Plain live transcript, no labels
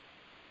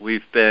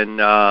We've been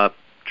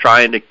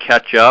trying to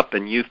catch up,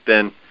 and you've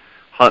been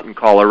hunting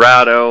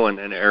Colorado and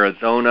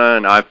Arizona,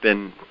 and I've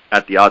been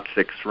at the Odd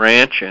Six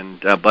Ranch.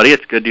 And buddy,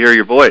 it's good to hear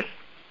your voice.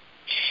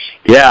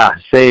 Yeah,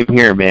 same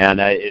here, man.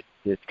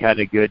 It's kind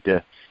of good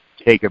to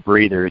take a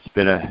breather. It's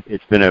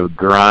been a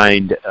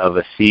grind of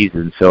a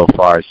season so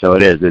far, so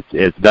it is.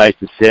 It's nice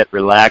to sit,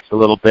 relax a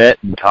little bit,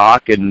 and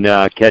talk and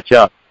catch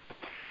up.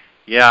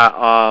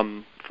 Yeah,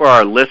 for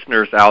our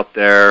listeners out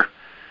there,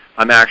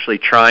 I'm actually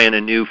trying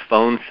a new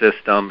phone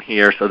system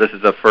here, so this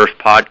is the first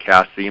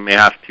podcast, so you may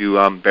have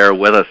to bear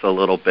with us a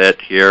little bit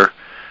here.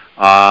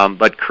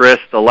 But Chris,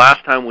 the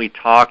last time we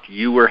talked,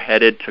 you were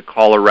headed to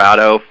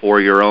Colorado for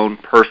your own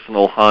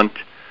personal hunt,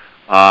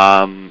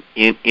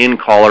 in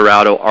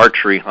Colorado,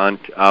 archery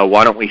hunt.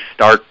 Why don't we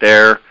start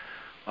there?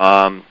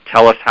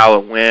 Tell us how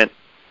it went.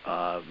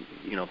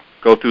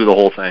 Go through the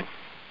whole thing.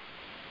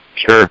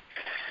 Sure.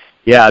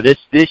 Yeah, this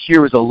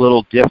year was a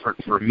little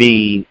different for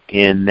me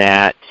in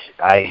that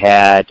I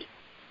had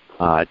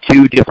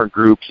two different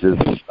groups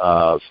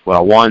of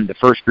one, the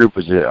first group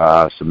was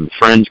some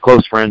friends,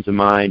 close friends of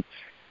mine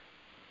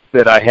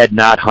that I had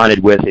not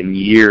hunted with in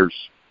years.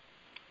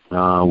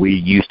 We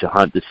used to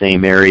hunt the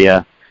same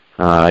area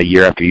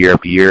year after year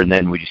after year, and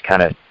then we just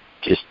kind of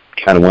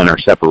went our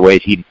separate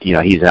ways.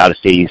 He's out of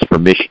state. He's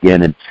from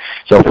Michigan, and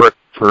so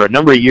for a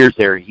number of years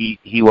there,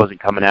 he wasn't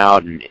coming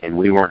out, and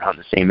we weren't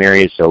hunting the same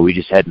area, so we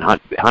just hadn't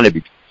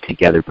hunted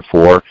together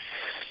before.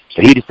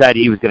 So he decided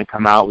he was going to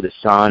come out with his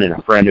son and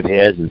a friend of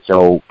his, and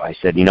so I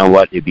said, you know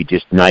what, it'd be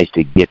just nice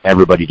to get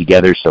everybody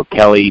together. So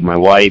Kelly, my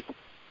wife,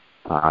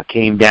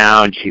 came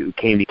down. She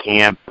came to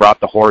camp, brought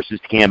the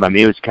horses to camp. I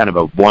mean, it was kind of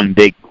a one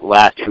big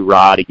last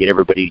hurrah to get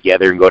everybody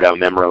together and go down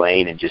memory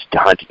lane and just to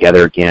hunt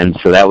together again.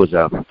 So that was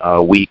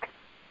a week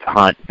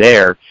hunt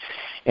there.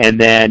 And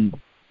then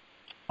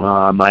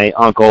my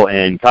uncle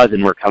and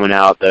cousin were coming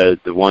out, the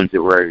ones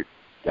that were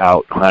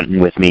out hunting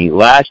with me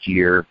last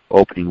year,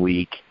 opening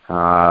week,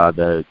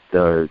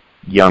 the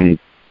young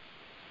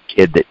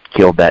kid that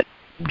killed that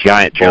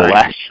giant bull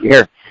last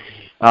year.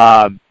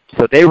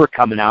 So they were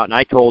coming out, and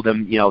I told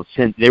them,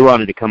 since they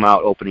wanted to come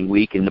out opening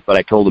week, but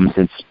I told them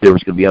since there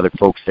was going to be other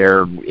folks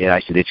there, and I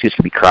said, it's just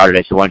going to be crowded.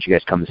 I said, why don't you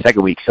guys come the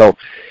second week? So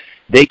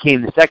they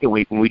came the second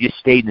week, and we just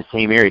stayed in the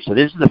same area. So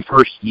this is the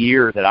first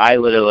year that I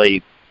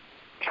literally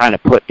kind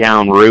of put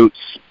down roots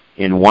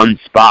in one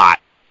spot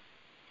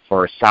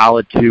for a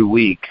solid 2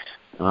 weeks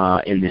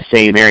in the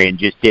same area and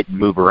just didn't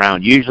move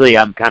around. Usually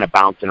I'm kind of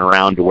bouncing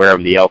around to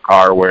wherever the elk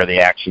are, where the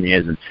action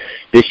is, and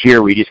this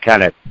year we just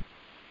kind of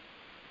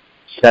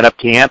set up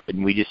camp,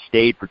 and we just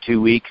stayed for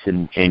 2 weeks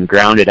and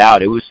grounded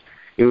out. It was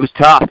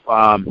tough.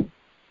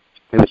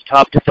 It was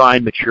tough to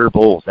find mature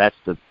bulls. That's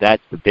the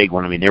big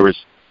one. I mean, there was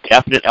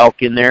definite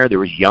elk in there. There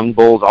was young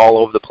bulls all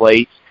over the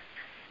place.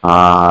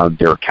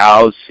 There were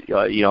cows,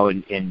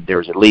 and there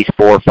was at least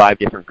 4 or 5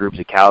 different groups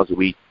of cows that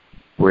we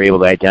were able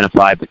to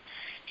identify. But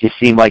it just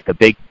seemed like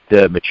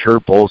the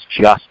mature bulls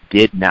just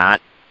did not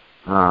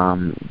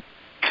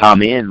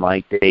come in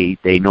like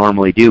they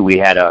normally do. We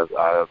had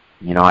I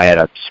had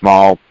a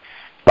small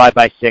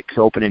 5x6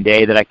 opening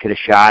day that I could have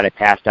shot. I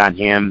passed on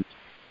him.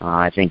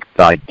 I think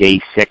by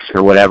day 6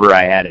 or whatever,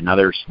 I had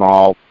another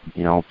small,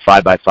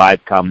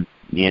 5x5 come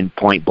in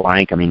point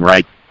blank. I mean,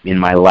 right in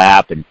my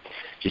lap, and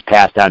just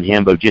passed on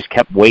him, but just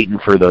kept waiting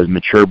for those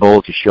mature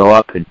bulls to show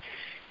up. And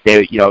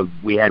they,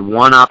 we had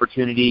one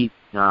opportunity.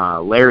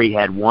 Larry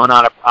had one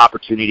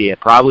opportunity at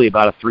probably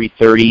about a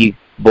 330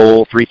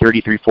 bull,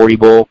 340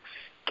 bull.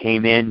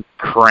 Came in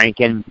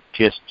cranking,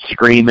 just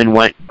screaming,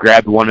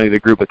 grabbed one of the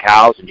group of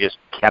cows and just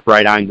kept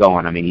right on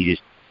going. I mean, he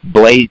just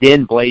blazed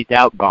in, blazed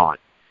out, gone.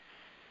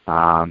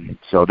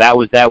 So that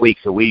was that week.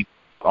 So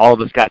all of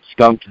us got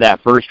skunked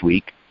that first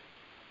week.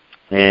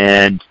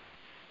 And,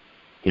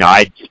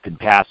 I'd just been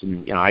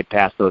passing, I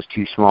passed those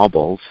 2 small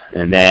bulls.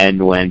 And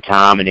then when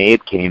Tom and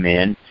Abe came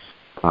in,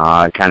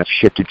 I kind of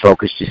shifted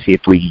focus to see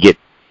if we could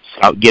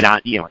get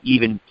on,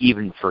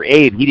 even for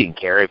Abe, he didn't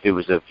care if it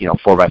was a,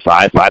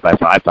 4x5,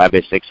 5x5,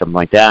 5x6, something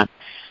like that.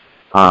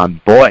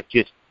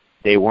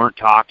 They weren't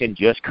talking,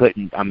 just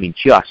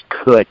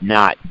could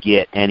not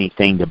get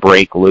anything to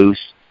break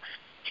loose.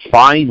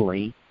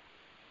 Finally,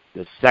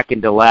 the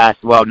second to last,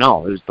 it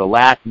was the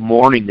last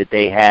morning that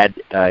they had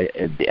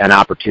an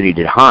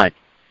opportunity to hunt.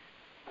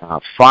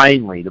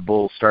 Finally, the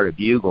bulls started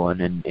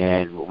bugling,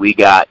 and we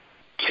got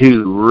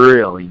 2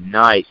 really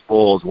nice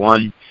bulls,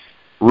 one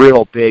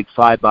real big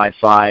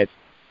 5x5,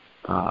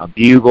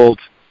 bugled.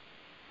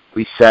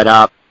 We set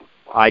up.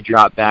 I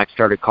dropped back,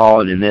 started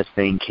calling, and this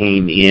thing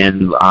came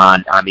in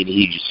on. I mean,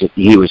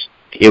 he was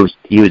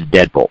a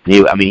dead bull.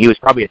 He was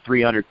probably a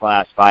 300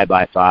 class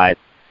 5x5,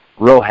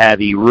 real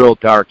heavy, real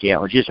dark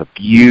antler, just a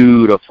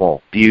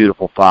beautiful,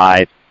 beautiful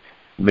 5,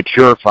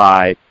 mature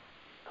 5.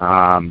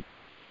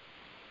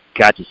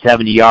 Got to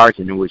 70 yards,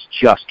 and it was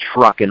just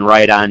trucking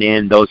right on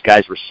in. Those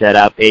guys were set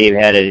up. Abe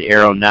had an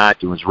arrow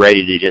knocked and was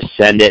ready to just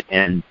send it,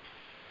 and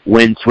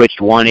wind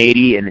switched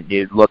 180, and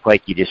it looked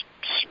like you just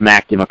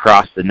smacked him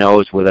across the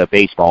nose with a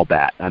baseball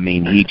bat. I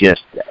mean, it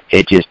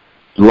just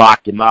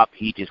locked him up.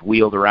 He just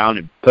wheeled around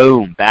and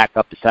boom, back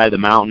up the side of the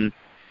mountain,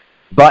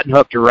 button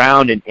hooked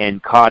around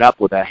and caught up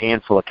with a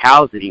handful of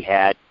cows that he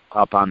had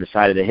up on the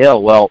side of the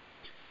hill. Well,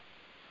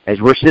 as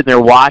we're sitting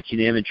there watching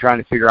him and trying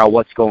to figure out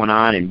what's going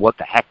on and what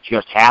the heck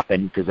just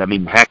happened, because, I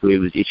mean, heck,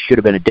 it should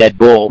have been a dead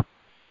bull.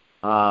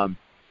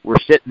 We're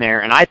sitting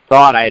there, and I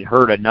thought I had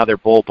heard another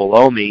bull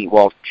below me.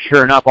 Well,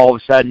 sure enough, all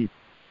of a sudden,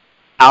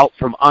 out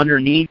from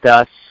underneath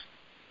us,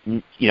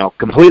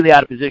 completely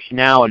out of position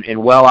now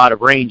and well out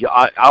of range,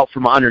 out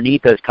from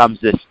underneath us comes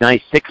this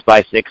nice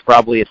 6x6,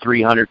 probably a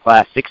 300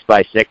 class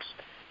 6x6,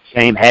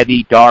 same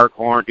heavy, dark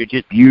horn. It's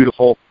just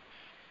beautiful.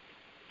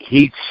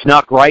 He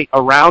snuck right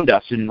around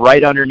us and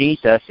right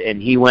underneath us,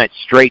 and he went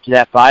straight to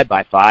that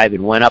 5x5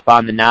 and went up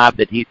on the knob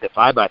that the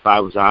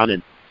 5x5 was on,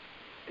 and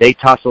they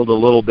tussled a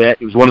little bit.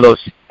 It was one of those,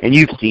 and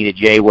you've seen it,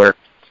 Jay, where,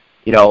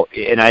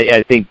 and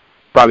I think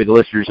probably the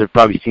listeners have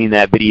probably seen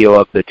that video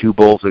of the two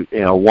bulls,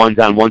 one's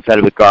on one side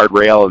of the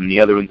guardrail and the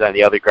other one's on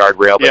the other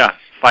guardrail.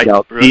 But,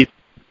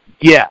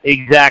 yeah,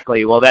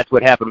 exactly. Well, that's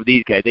what happened with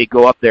these guys. They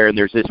go up there, and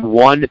there's this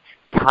one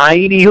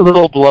tiny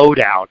little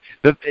blowdown.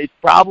 It's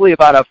probably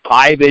about a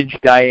 5-inch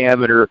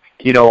diameter,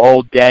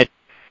 old dead.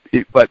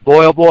 But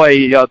boy, oh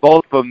boy,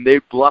 both of them, they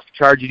bluff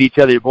charging each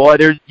other. Boy,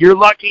 you're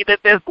lucky that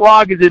this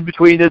log is in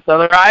between this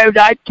other.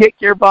 I'd kick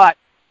your butt.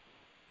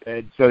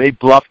 And so they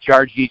bluff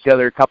charged each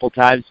other a couple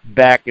times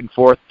back and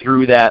forth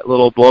through that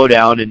little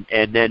blowdown.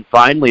 And then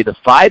finally the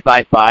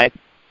 5x5,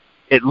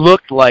 it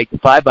looked like the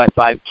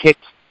 5x5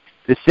 kicked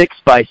the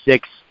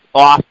 6x6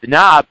 off the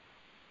knob,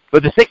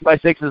 but the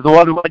 6x6 is the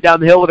one who went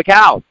down the hill with the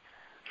cow.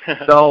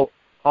 So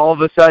all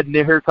of a sudden,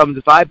 here comes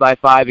the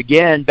 5x5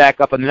 again, back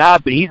up on the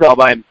knob, but he's all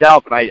by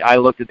himself. And I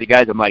looked at the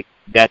guys, I'm like,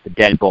 that's a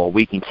dead bull.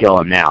 We can kill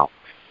him now.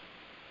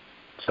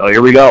 So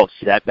here we go.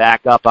 Set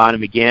back up on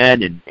him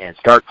again and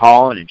start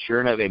calling. And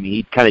sure enough, I mean,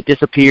 he kind of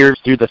disappears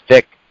through the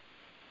thick.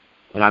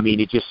 And, I mean,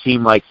 it just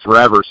seemed like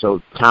forever.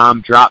 So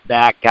Tom dropped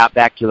back, got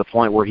back to the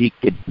point where he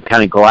could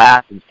kind of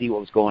glass and see what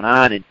was going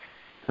on. And,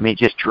 I mean, it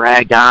just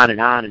dragged on and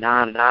on and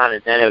on and on.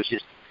 And then it was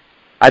just,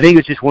 I think it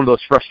was just one of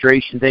those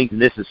frustration things.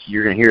 And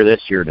you're going to hear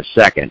this here in a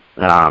second.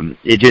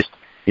 It just,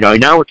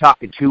 now we're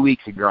talking 2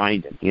 weeks of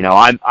grinding.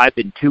 I've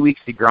been 2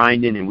 weeks of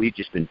grinding, and we've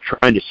just been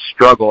trying to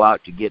struggle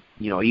out to get,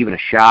 even a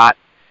shot.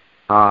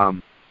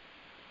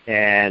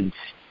 And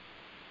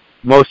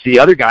most of the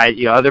other guys,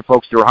 other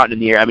folks that were hunting in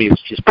the area, I mean, it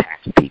was just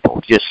packed with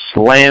people, just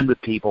slammed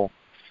with people.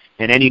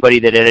 And anybody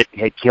that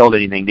had killed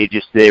anything,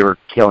 they were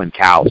killing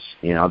cows.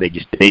 No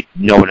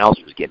one else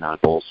was getting on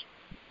bulls.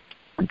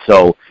 And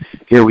so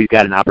here we've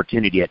got an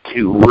opportunity at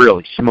two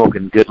really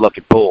smoking,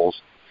 good-looking bulls.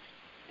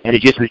 And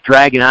it just was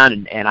dragging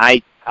on, and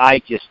I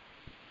guess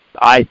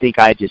I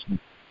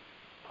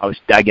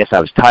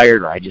was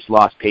tired, or I just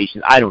lost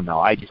patience. I don't know.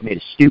 I just made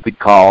a stupid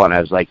call, and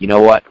I was like, you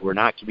know what? We're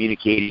not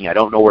communicating. I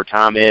don't know where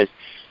Tom is.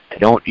 I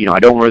don't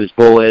know where this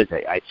bull is.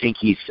 I think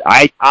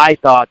I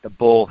thought the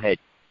bull had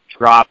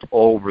dropped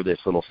over this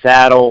little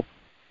saddle.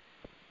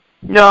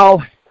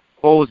 No,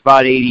 bull was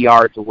about 80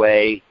 yards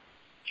away,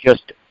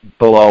 just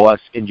below us,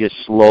 and just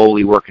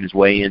slowly working his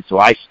way in. So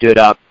I stood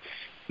up,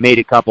 made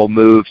a couple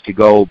moves to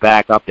go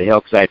back up the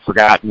hill because I had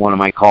forgotten one of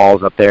my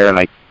calls up there, and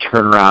I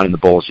turned around and the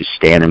bull's just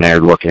standing there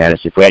looking at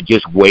us. If we had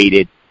just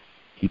waited,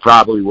 he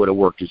probably would have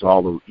worked his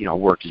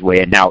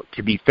way in. Now,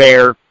 to be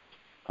fair,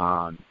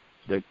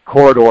 the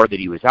corridor that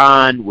he was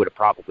on would have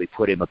probably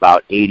put him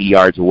about 80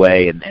 yards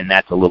away, and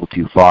that's a little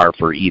too far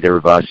for either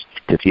of us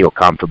to feel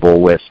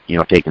comfortable with,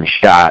 taking a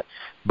shot.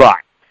 But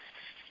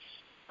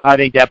I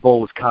think that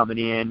bull was coming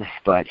in,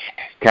 but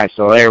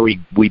so there we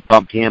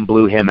bumped him,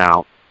 blew him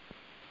out.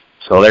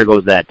 So there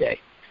goes that day.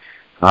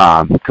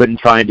 Couldn't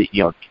find it.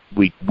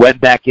 We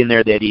went back in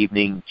there that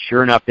evening.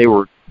 Sure enough,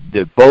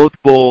 both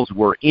bulls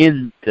were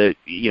in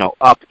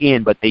up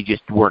in, but they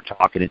just weren't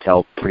talking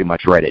until pretty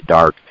much right at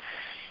dark.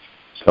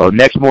 So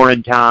next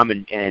morning, Tom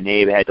and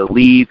Abe had to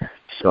leave.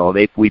 So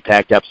we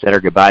packed up, said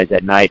our goodbyes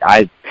that night.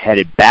 I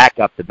headed back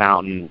up the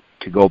mountain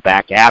to go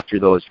back after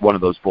one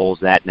of those bulls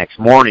that next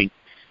morning.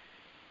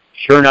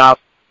 Sure enough,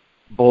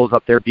 bulls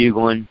up there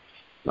bugling.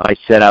 I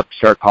set up,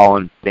 start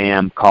calling,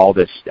 bam, called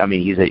us. I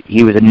mean,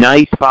 he was a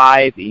nice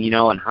 5,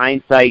 in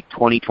hindsight,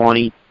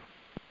 2020.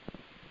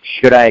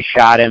 Should I have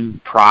shot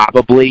him?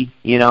 Probably,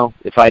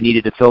 if I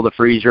needed to fill the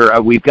freezer.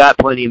 We've got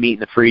plenty of meat in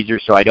the freezer,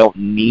 so I don't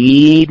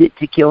need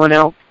to kill an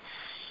elk.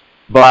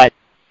 But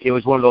it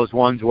was one of those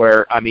ones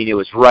where, it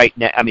was right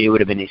now. It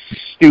would have been a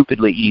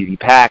stupidly easy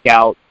pack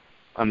out.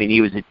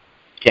 He was a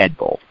dead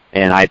bull.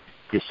 And I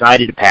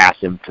decided to pass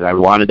him because I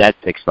wanted that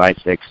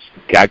 6x6,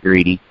 got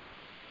greedy.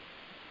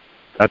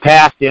 I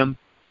passed him,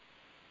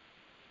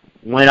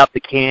 went up the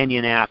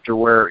canyon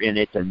afterward, and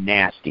it's a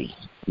nasty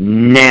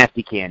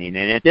canyon.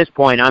 And at this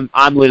point,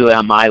 I'm literally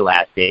on my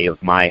last day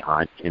of my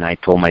hunt, and I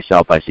told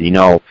myself, I said,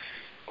 I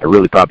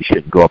really probably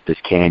shouldn't go up this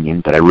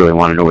canyon, but I really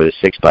want to know where the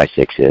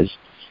 6x6 is.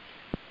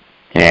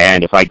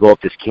 And if I go up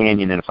this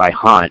canyon and if I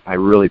hunt, I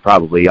really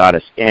probably ought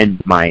to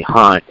end my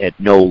hunt at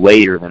no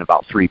later than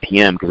about 3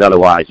 p.m. because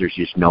otherwise there's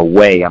just no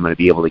way I'm going to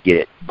be able to get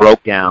it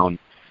broke down,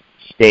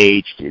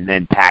 staged and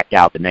then packed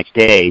out the next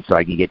day so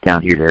I could get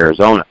down here to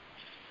Arizona.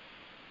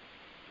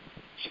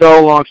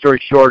 So long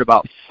story short,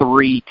 about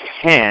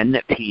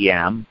 3:10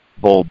 p.m.,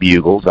 bull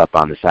bugles up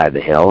on the side of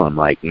the hill. I'm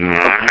like,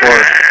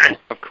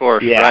 Of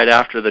course, yeah. Right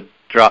after the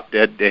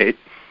drop-dead date.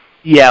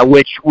 Yeah,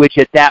 which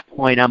at that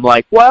point I'm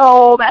like,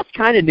 well, that's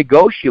kind of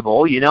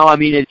negotiable, I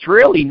mean, it's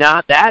really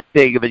not that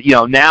big of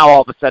a, now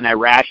all of a sudden I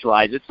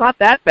rationalize it's not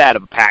that bad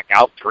of a pack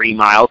out 3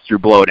 miles through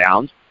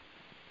blowdowns.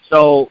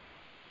 So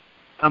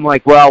I'm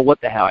like, well,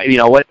 what the hell,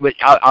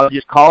 I'll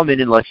just call them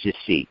in and let's just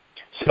see.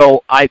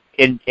 So at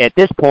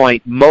this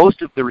point,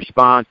 most of the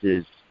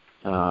responses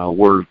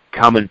were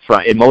coming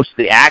from, and most of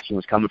the action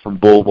was coming from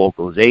bull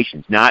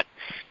vocalizations, not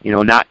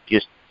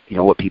just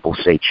what people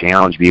say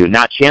challenge bugle,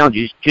 not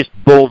challenges, just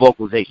bull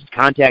vocalizations.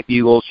 Contact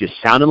bugles just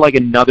sounded like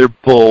another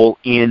bull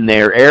in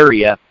their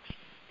area.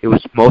 It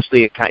was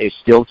mostly, it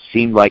still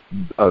seemed like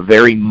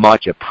very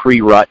much a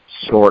pre-rut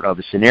sort of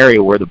a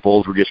scenario where the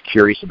bulls were just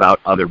curious about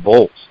other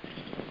bulls.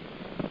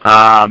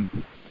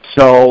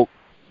 So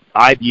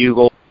I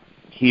bugle,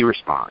 he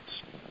responds.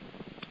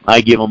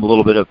 I give him a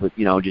little bit of,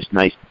 just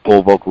nice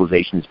bull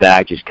vocalizations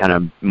back, just kind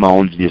of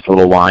moans, just a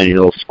little whiny, a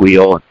little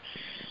squeal.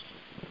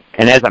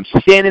 And as I'm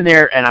standing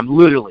there, and I'm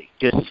literally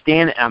just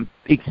standing, I'm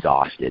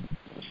exhausted,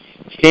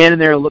 standing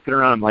there looking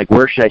around, I'm like,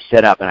 where should I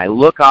set up? And I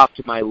look off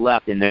to my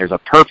left, and there's a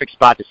perfect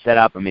spot to set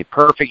up. I mean,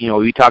 perfect,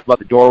 we talked about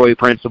the doorway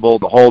principle,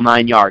 the whole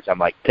 9 yards. I'm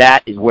like,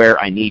 that is where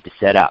I need to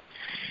set up.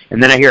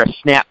 And then I hear a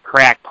snap,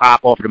 crack,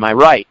 pop over to my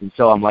right. And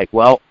so I'm like,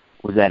 well,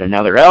 was that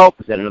another elk?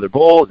 Was that another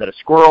bull? Is that a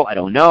squirrel? I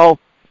don't know.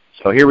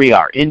 So here we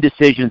are.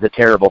 Indecision's a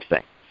terrible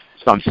thing.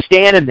 So I'm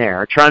standing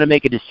there trying to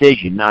make a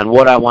decision on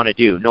what I want to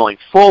do, knowing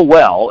full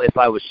well if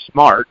I was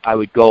smart, I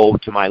would go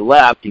to my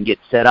left and get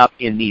set up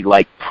in the,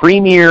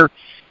 premier,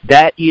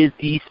 that is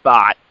the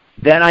spot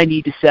that I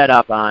need to set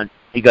up on,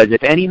 because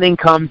if anything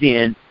comes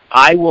in,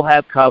 I will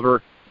have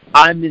cover.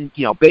 I'm in,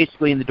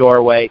 basically in the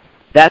doorway.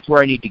 That's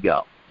where I need to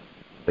go.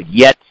 But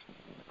yet,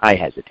 I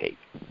hesitate.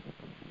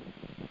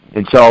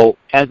 And so,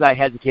 as I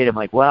hesitate, I'm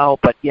like, well,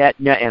 but yet,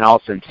 and all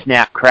of a sudden,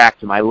 snap, crack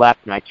to my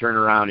left, and I turn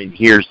around, and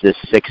here's this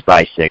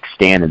 6x6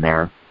 standing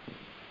there,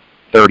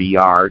 30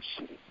 yards.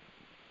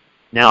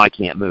 Now I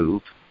can't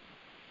move.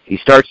 He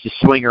starts to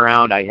swing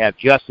around. I have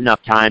just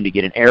enough time to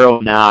get an arrow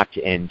knocked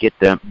and get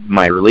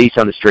my release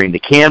on the string. The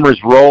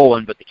camera's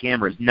rolling, but the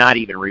camera's not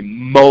even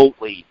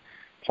remotely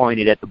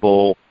pointed at the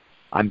bull.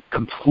 I'm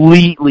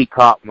completely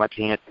caught with my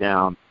pants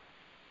down.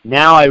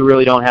 Now I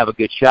really don't have a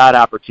good shot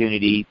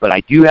opportunity, but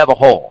I do have a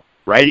hole,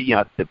 right?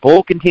 If the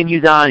bull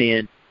continues on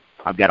in,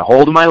 I've got a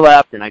hole to my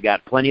left, and I've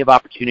got plenty of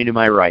opportunity to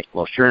my right.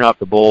 Well, sure enough,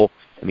 the bull,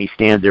 he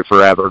stands there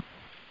forever.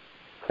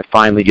 I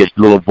finally just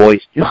a little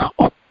voice,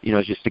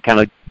 just to kind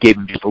of give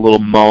him just a little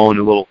moan,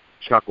 a little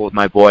chuckle with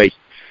my voice.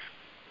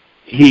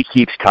 He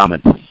keeps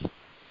coming.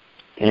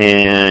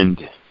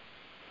 And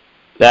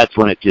that's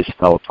when it just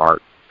fell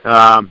apart.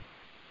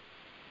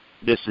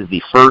 This is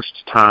the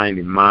first time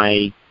in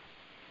my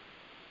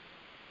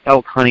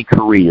elk hunting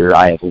career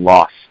I have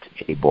lost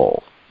a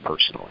bull,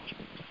 personally,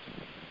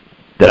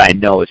 that I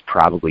know is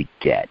probably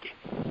dead.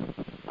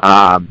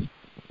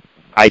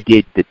 I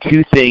did the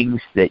two things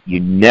that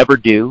you never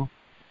do,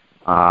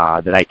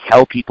 that I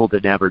tell people to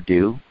never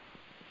do,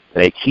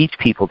 that I teach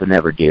people to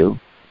never do,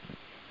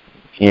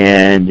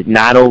 and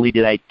not only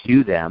did I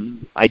do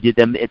them, I did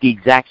them at the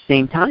exact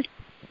same time.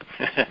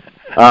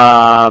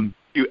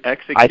 You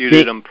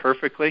executed them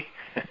perfectly?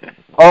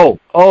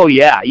 Oh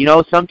yeah.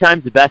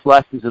 Sometimes the best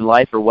lessons in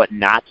life are what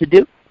not to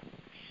do.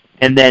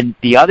 And then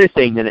the other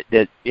thing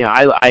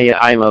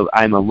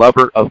I'm a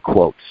lover of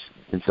quotes.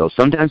 And so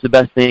sometimes the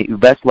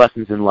best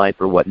lessons in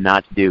life are what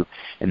not to do.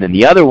 And then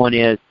the other one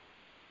is,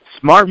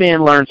 smart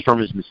man learns from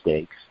his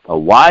mistakes. A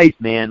wise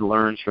man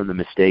learns from the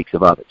mistakes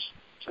of others.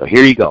 So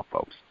here you go,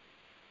 folks.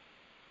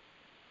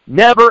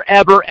 Never,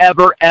 ever,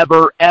 ever,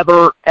 ever,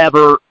 ever,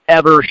 ever,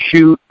 ever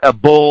shoot a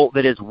bull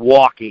that is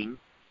walking,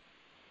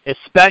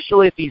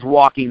 especially if he's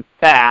walking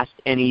fast,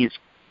 and he's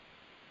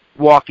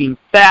walking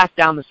fast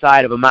down the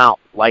side of a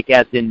mountain, like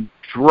as in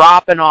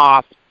dropping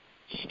off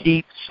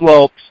steep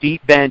slope,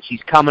 steep bench.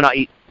 He's coming up.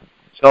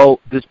 So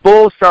this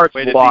bull starts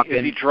walking.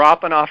 Is he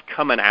dropping off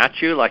coming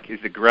at you, like he's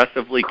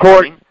aggressively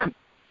coming?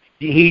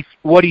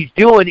 What he's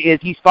doing is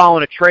he's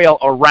following a trail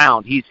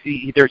around.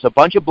 There's a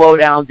bunch of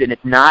blowdowns, and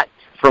it's not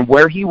from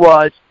where he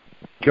was.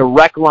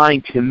 Direct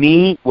line to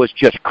me was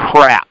just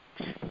crap.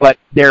 But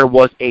there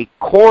was a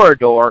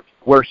corridor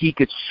where he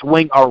could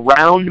swing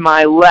around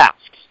my left,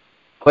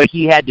 but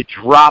he had to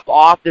drop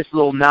off this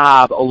little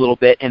knob a little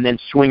bit and then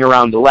swing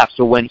around the left.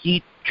 So when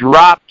he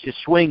dropped to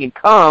swing and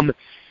come,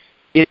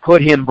 it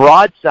put him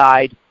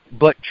broadside,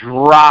 but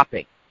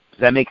dropping. Does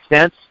that make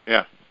sense?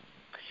 Yeah.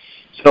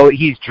 So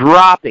he's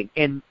dropping,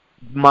 and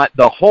I'm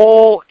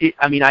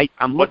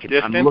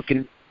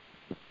looking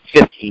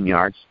 15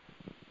 yards.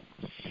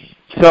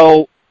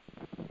 So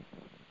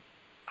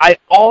I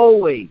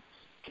always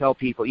tell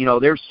people,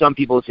 there's some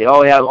people that say,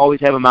 oh, yeah,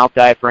 always have a mouth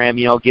diaphragm,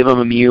 give them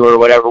a mew or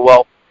whatever.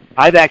 Well,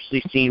 I've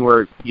actually seen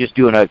where just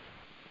doing a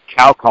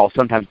cow call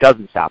sometimes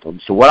doesn't stop them.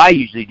 So what I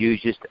usually do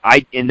is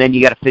and then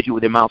you got to fidget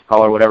with your mouth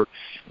call or whatever.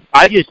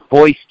 I just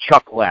voice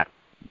chuckle at them.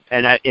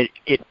 And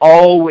it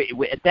always,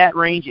 at that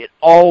range, it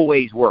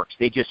always works.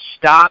 They just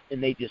stop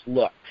and they just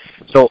look.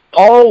 So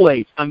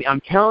always,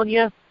 I'm telling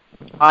you,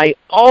 I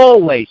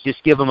always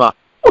just give them a,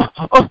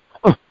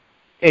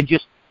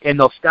 and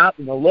they'll stop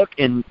and they'll look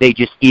and they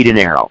just eat an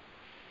arrow.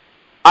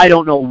 I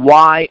don't know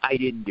why I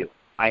didn't do it.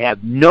 I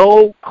have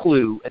no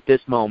clue at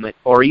this moment,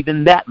 or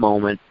even that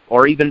moment,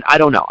 or even, I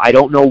don't know. I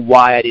don't know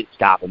why I didn't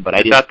stop him, but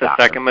I didn't stop him. Is that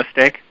the second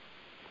mistake?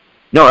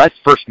 No, that's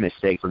the first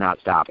mistake for not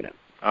stopping him.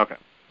 Okay.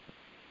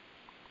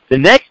 The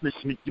next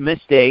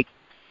mistake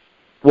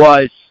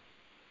was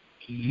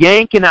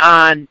yanking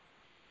on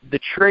the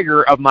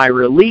trigger of my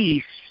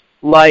release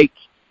like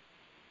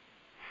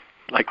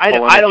pulling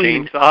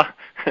a chainsaw?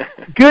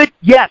 Good,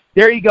 yes,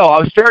 there you go.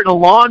 I was starting a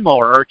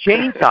lawnmower or a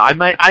chainsaw.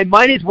 I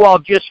might as well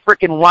have just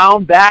freaking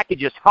wound back and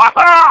just,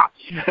 ha-ha!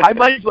 I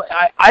might as well,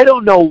 I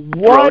don't know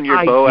what Throwing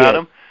your bow at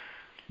him?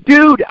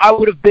 Dude, I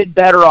would have been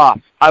better off.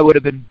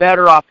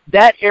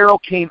 That arrow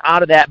came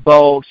out of that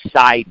bow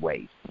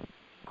sideways.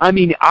 I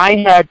mean, I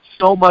had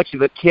so much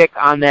of a kick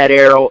on that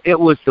arrow. It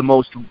was the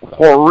most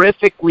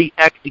horrifically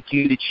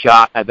executed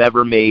shot I've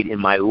ever made in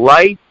my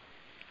life.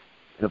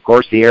 And, of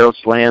course, the arrow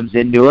slams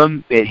into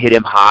him. It hit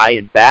him high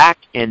and back,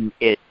 and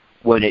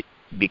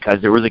because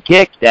there was a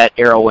kick, that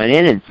arrow went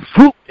in and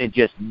whoop, and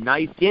just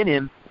knifed in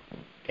him,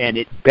 and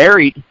it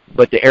buried,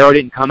 but the arrow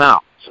didn't come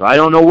out. So I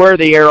don't know where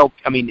the arrow,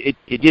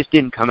 it just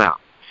didn't come out.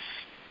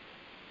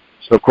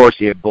 So, of course,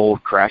 the bull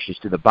crashes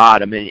to the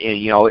bottom, and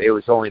it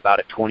was only about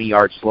a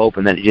 20-yard slope,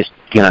 and then it just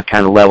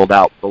kind of leveled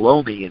out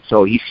below me. And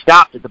so he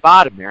stopped at the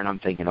bottom there, and I'm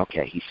thinking,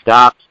 okay, he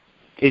stopped.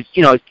 And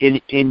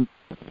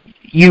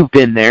you've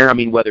been there.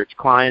 Whether it's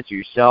clients or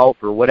yourself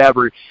or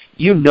whatever,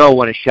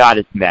 when a shot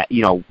is bad,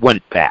 when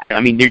it's bad.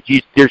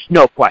 There's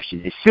no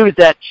question. As soon as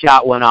that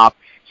shot went off,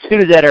 as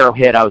soon as that arrow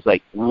hit, I was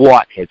like,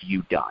 what have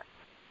you done?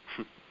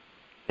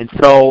 And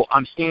so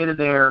I'm standing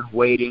there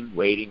waiting,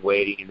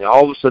 and then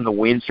all of a sudden the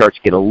wind starts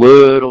to get a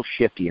little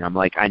shifty, and I'm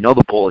like, I know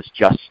the bull is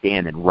just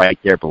standing right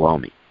there below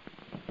me.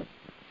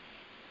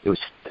 I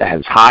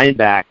was high and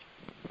back.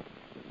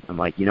 I'm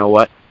like, you know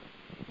what?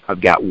 I've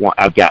got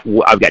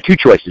two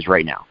choices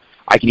right now.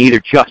 I can either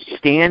just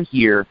stand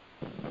here,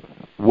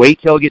 wait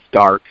till it gets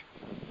dark,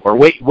 or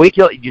wait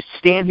till just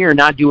stand here and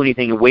not do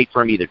anything and wait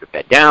for him either to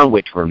bed down,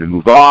 wait for him to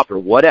move off, or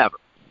whatever.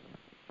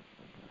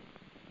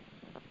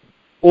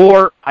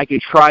 Or I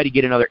could try to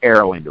get another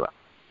arrow into him.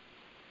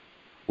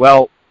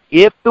 Well,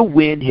 if the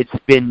wind had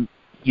been,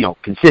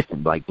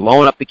 consistent, like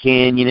blowing up the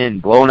canyon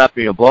and blowing up,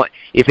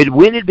 if the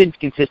wind had been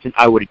consistent,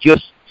 I would have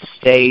just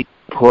stayed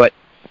put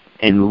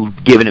and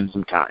given him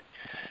some time.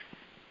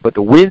 But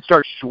the wind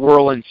starts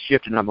swirling,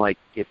 shifting, and I'm like,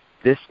 if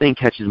this thing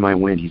catches my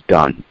wind, he's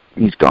done.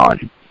 He's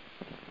gone.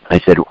 I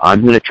said,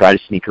 I'm going to try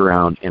to sneak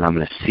around, and I'm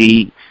going to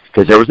see,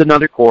 because there was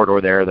another corridor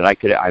there that I'm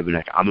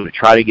going to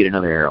try to get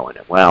another arrow in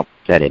it. Well,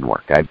 that didn't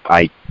work.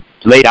 I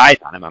laid eyes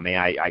on him.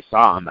 I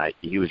saw him.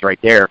 He was right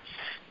there.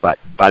 But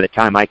by the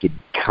time I could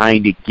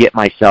kind of get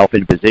myself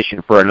in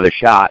position for another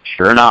shot,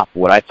 sure enough,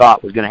 what I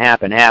thought was going to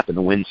happen happened.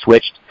 The wind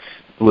switched,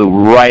 flew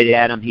right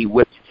at him. He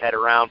whipped his head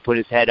around, put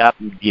his head up,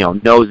 and,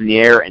 nose in the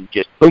air, and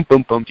just boom,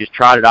 boom, boom, just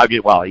trotted out.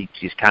 He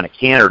just kind of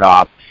cantered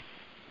off,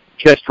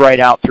 just right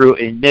out through.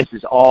 And this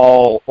is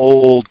all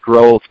old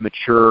growth,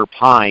 mature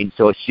pine,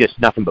 so it's just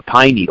nothing but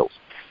pine needles.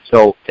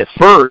 So at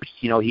first,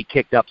 he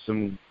kicked up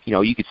some,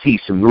 you could see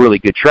some really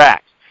good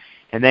tracks.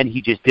 And then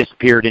he just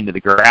disappeared into the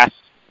grass,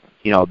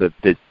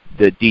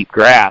 the deep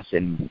grass,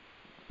 and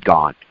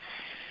gone.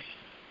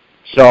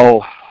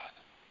 So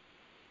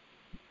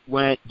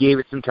gave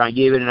it some time,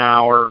 gave it an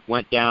hour,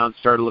 went down,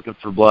 started looking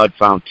for blood,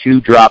 found 2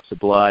 drops of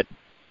blood.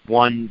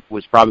 One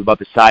was probably about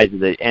the size of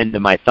the end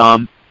of my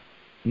thumb.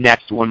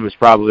 Next one was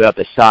probably about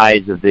the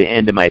size of the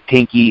end of my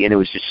pinky, and it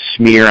was just a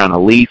smear on a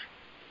leaf,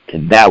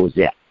 and that was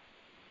it.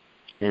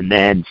 And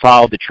then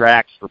followed the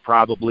tracks for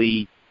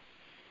probably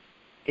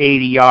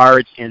 80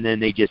 yards, and then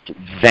they just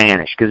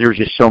vanished because there was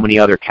just so many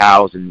other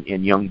cows and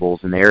young bulls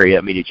in the area.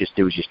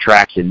 It was just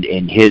tracks,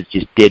 and his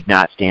just did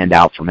not stand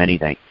out from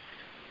anything.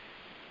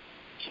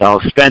 So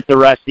I spent the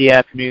rest of the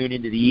afternoon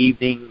into the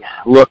evening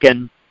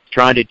looking,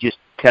 trying to just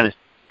kind of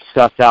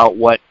suss out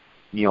what,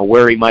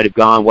 where he might have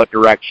gone, what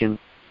direction.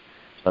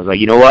 So I was like,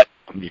 you know what?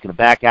 I'm just going to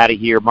back out of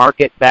here, mark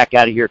it, back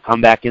out of here,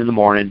 come back in the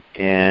morning,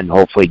 and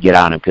hopefully get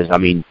on him. Because,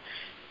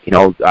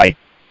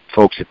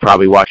 folks that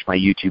probably watched my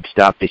YouTube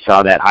stuff, they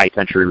saw that High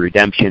Country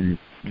Redemption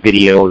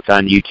video. It's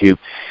on YouTube.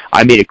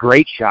 I made a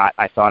great shot,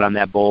 I thought, on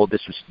that bull.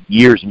 This was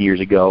years and years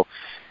ago.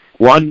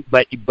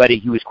 But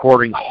he was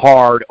quartering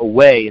hard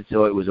away, and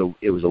so it was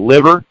a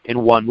liver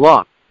and one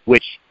lung,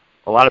 which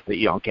a lot of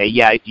people,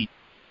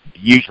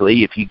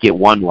 usually if you get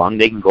one lung,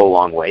 they can go a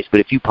long ways. But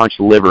if you punch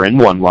the liver in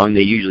one lung,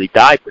 they usually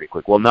die pretty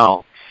quick. Well,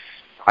 no.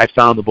 I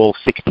found the bull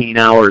 16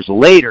 hours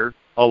later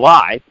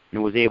alive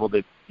and was able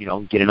to,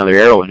 get another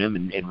arrow in him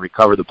and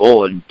recover the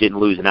bull and didn't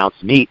lose an ounce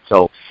of meat.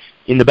 So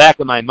in the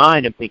back of my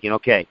mind, I'm thinking,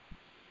 okay,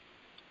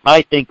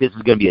 I think this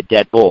is going to be a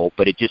dead bull,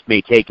 but it just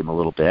may take him a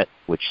little bit,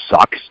 which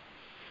sucks.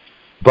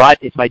 But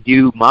if I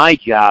do my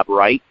job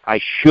right, I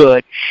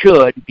should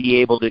be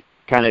able to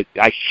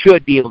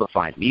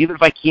find him. Even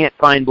if I can't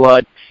find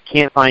blood,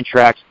 can't find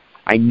tracks,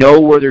 I know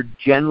where they're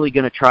generally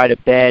going to try to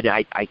bed.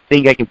 I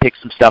think I can pick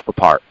some stuff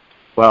apart.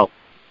 Well,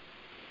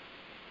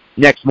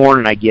 next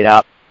morning I get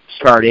up,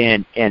 start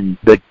in, and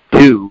the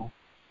dew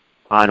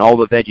on all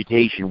the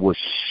vegetation was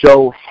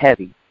so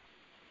heavy,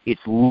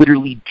 it's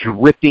literally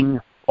dripping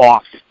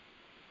off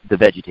the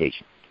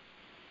vegetation.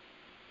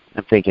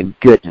 I'm thinking,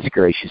 goodness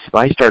gracious, if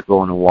I start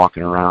going and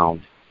walking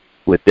around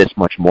with this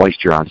much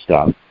moisture on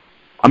stuff,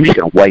 I'm just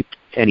going to wipe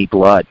any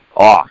blood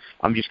off.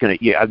 I'm not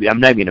even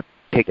going to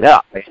pick it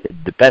up. I said,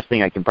 the best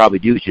thing I can probably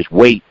do is just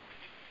wait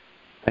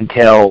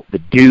until the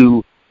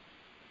dew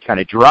kind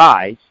of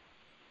dries,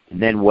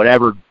 and then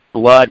whatever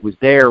blood was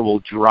there will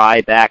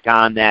dry back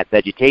on that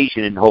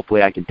vegetation, and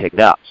hopefully I can pick it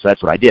up. So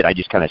that's what I did. I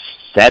just kind of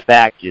sat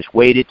back, just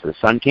waited till the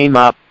sun came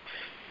up,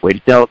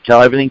 waited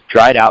till everything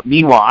dried out.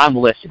 Meanwhile, I'm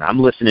listening. I'm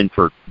listening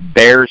for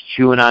bears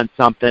chewing on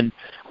something.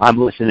 I'm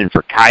listening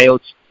for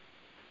coyotes,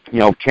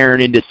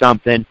 tearing into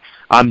something.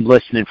 I'm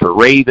listening for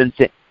ravens.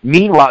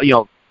 Meanwhile,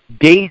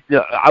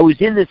 I was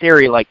in this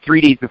area like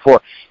 3 days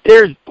before.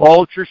 There's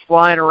vultures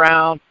flying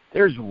around.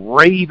 There's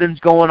ravens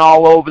going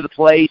all over the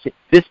place.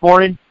 This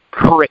morning,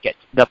 crickets.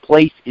 The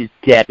place is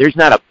dead. There's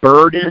not a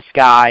bird in the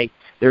sky.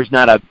 There's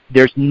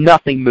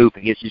nothing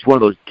moving. It's just one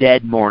of those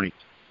dead mornings.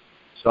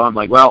 So I'm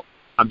like, well,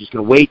 I'm just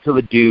going to wait till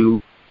the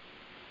dew,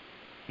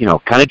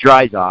 kind of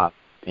dries off,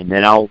 and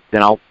then I'll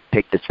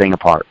pick this thing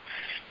apart.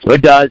 So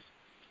it does.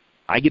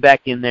 I get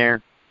back in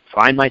there,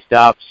 find my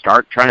stuff,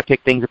 start trying to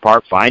pick things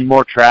apart, find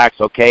more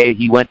tracks. Okay,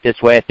 he went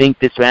this way. I think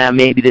this way.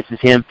 Maybe this is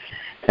him.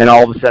 And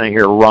all of a sudden I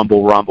hear a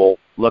rumble.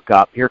 Look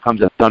up. Here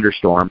comes a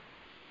thunderstorm.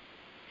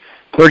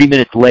 30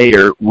 minutes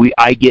later,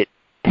 I get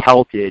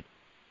pelted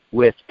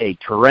with a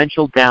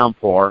torrential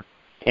downpour,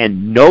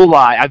 and no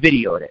lie, I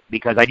videoed it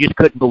because I just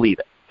couldn't believe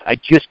it. I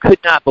just could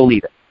not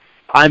believe it.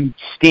 I'm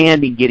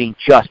standing getting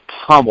just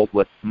pummeled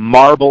with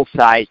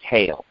marble-sized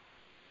hail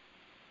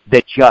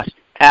that just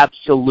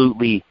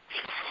absolutely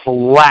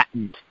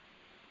flattened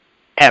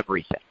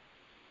everything.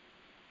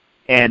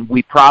 And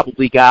we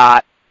probably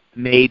got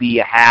maybe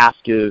a half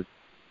to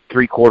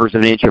 3/4 of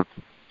an inch of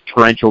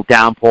torrential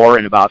downpour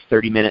in about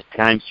 30-minute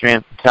time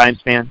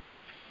span.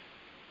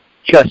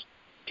 Just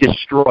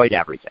destroyed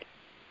everything.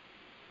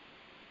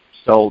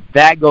 So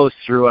that goes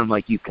through, and I'm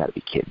like, you've got to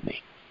be kidding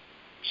me.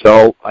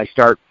 So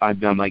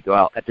I'm like,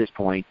 well, at this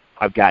point,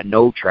 I've got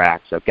no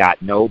tracks. I've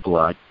got no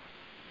blood.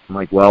 I'm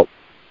like, well,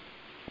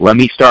 let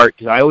me start,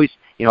 because I always,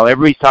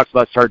 everybody talks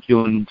about start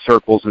doing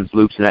circles and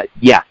loops and that.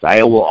 Yes,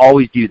 I will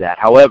always do that.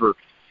 However,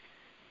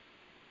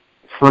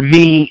 for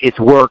me, it's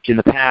worked in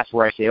the past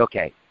where I say,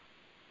 okay,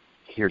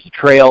 here's a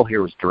trail,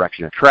 here's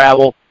direction of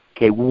travel.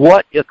 Okay,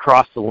 what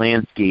across the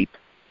landscape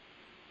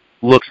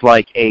looks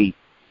like a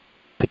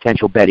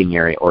potential bedding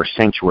area or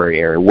sanctuary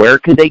area? Where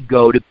could they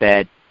go to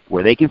bed,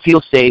 where they can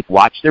feel safe,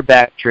 watch their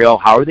back trail?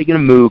 How are they going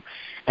to move?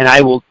 And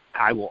I will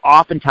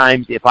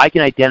oftentimes, if I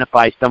can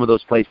identify some of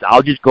those places,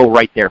 I'll just go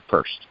right there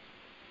first.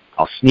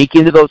 I'll sneak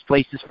into those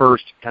places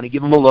first, kind of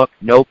give them a look.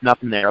 Nope,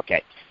 nothing there.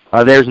 Okay.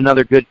 There's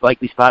another good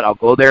likely spot. I'll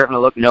go there and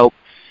I'll look. Nope.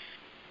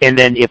 And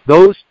then if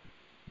those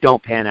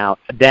don't pan out,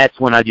 that's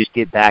when I just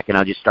get back and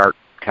I'll just start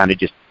kind of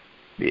just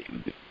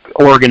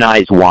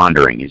organized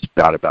wandering is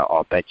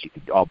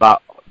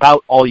about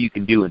all you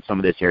can do in some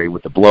of this area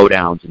with the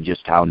blowdowns and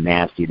just how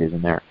nasty it is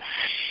in there.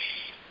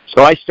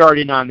 So I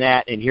started on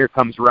that, and here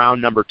comes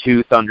round number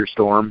 2,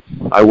 thunderstorm.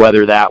 I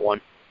weather that one.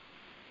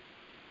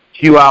 A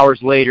few hours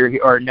later,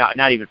 or not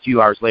even a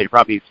few hours later,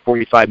 probably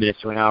 45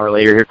 minutes to an hour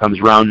later, here comes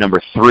round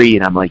number 3,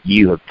 and I'm like,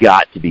 you have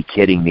got to be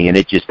kidding me. And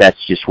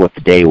that's just what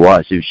the day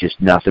was. It was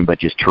just nothing but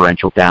just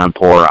torrential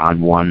downpour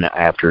on one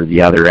after the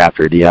other,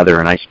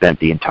 and I spent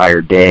the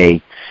entire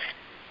day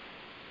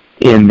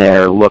in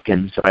there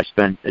looking. So I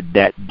spent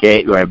that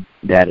day,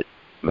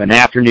 an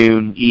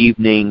afternoon,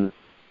 evening,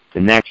 the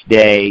next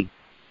day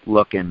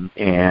looking,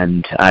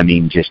 and I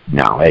mean, it's just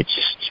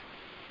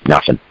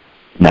nothing.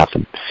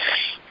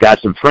 Got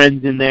some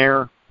friends in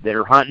there that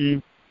are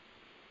hunting.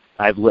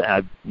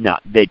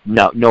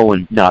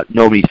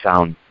 Nobody's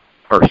found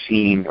or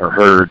seen or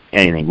heard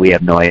anything. We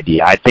have no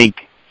idea. I think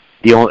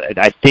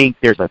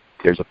there's a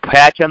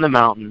patch on the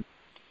mountain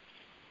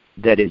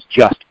that is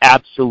just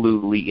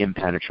absolutely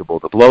impenetrable.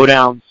 The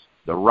blowdowns,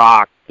 the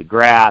rock, the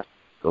grass,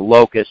 the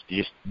locust,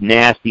 just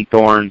nasty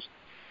thorns.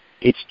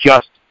 It's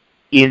just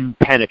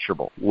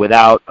impenetrable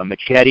without a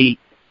machete,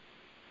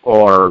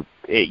 or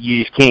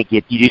you just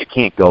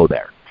can't go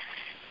there.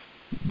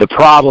 The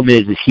problem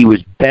is he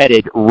was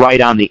bedded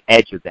right on the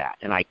edge of that,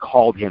 and I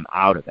called him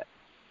out of it.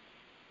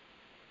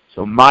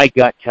 So my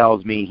gut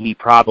tells me he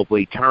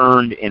probably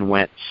turned and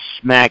went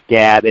smack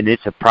dab, and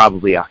it's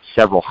probably a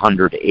several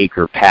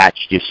 100-acre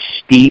patch, just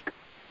steep,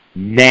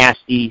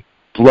 nasty,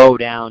 blow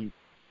down,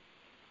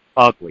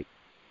 ugly.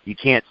 You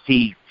can't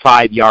see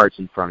 5 yards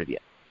in front of you.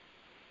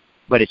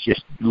 but it's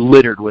just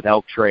littered with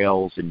elk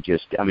trails, and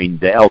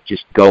the elk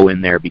just go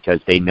in there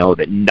because they know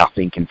that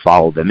nothing can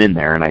follow them in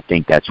there, and I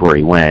think that's where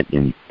he went.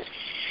 And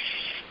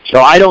so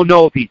I don't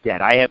know if he's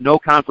dead. I have no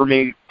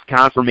confirmation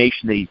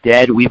that he's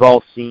dead. We've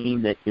all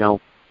seen that,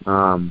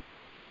 the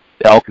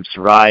elk have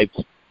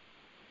survived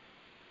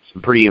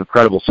some pretty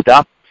incredible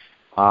stuff.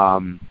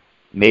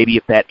 Maybe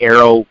if the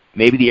arrow,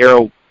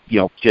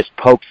 just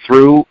poked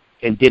through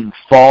and didn't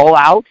fall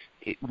out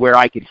where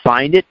I could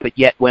find it, but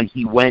yet when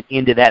he went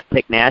into that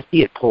thick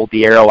nasty, it pulled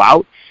the arrow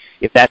out.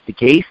 If that's the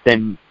case,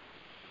 then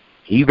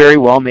he very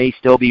well may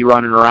still be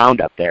running around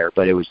up there.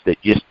 But it was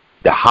just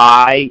the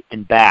high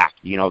and back,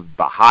 the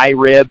high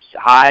ribs,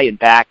 high and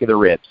back of the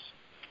ribs.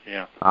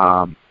 Yeah.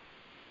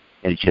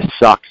 And it just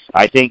sucks.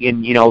 I think,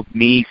 and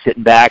me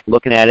sitting back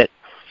looking at it,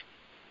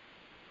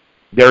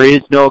 there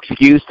is no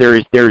excuse.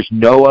 There's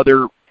no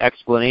other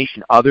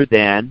explanation other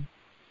than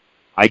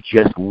I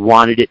just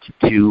wanted it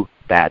too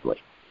badly.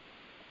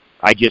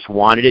 I just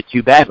wanted it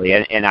too badly,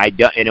 and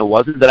it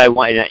wasn't that I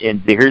wanted.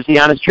 And here's the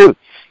honest truth: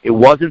 it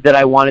wasn't that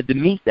I wanted to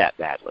meet that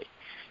badly.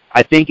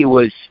 I think it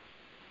was,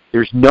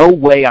 there's no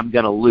way I'm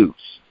going to lose.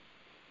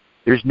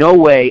 There's no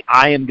way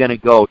I am going to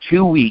go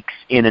 2 weeks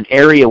in an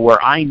area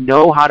where I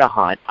know how to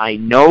hunt. I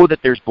know that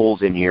there's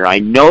bulls in here. I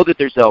know that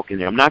there's elk in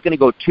there. I'm not going to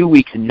go 2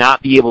 weeks and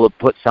not be able to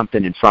put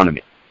something in front of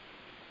me.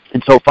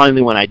 And so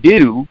finally when I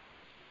do,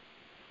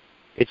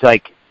 it's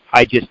like,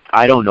 I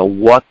don't know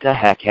what the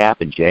heck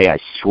happened, Jay. I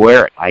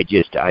swear it.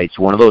 It's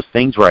one of those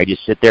things where I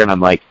just sit there and I'm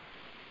like,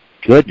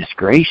 goodness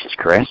gracious,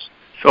 Chris.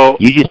 So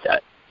you just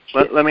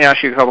let me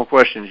ask you a couple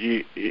questions.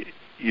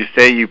 You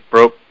say you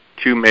broke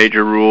 2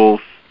 major rules.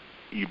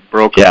 You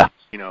broke them,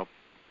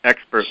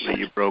 expertly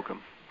you broke them.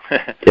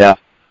 Yeah.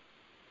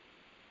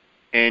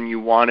 And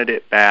you wanted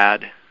it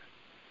bad.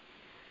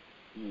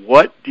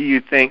 What do you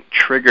think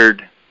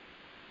triggered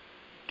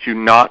to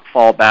not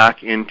fall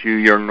back into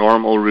your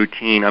normal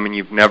routine? I mean,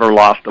 you've never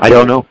lost a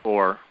bull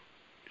before.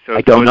 So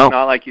it's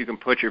not like you can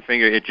put your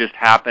finger, it just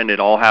happened,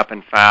 it all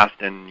happened fast,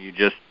 and you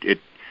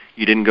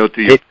didn't go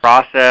through your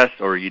process,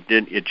 or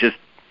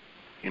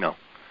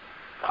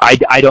I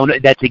don't know.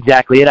 That's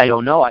exactly it. I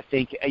don't know. I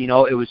think,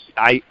 it was,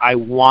 I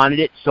wanted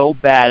it so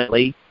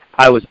badly.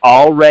 I was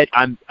already,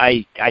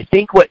 I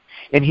think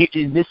and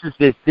this is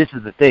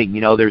the thing,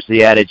 there's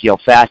the adage,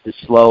 fast is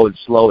slow and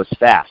slow is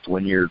fast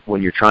when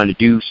you're trying to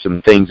do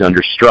some things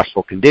under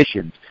stressful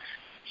conditions.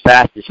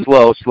 Fast is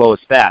slow, slow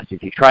is fast.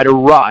 If you try to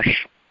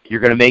rush,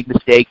 you're going to make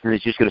mistakes and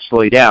it's just going to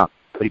slow you down.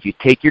 But if you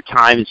take your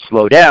time and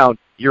slow down,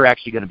 you're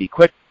actually going to be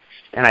quick.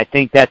 And I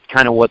think that's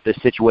kind of what the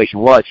situation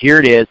was. Here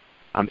it is.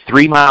 I'm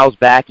 3 miles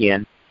back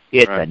in.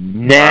 It's a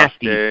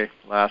nasty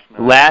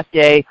last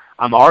day.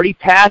 I'm already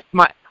past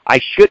I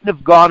shouldn't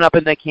have gone up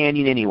in that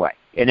canyon anyway.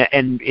 And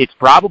it's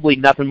probably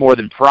nothing more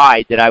than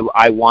pride that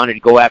I wanted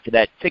to go after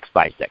that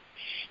 6x6.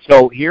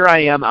 So here I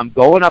am. I'm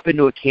going up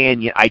into a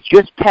canyon. I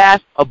just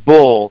passed a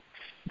bull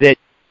that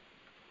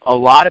a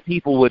lot of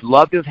people would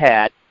love to have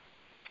had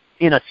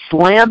in a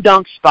slam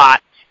dunk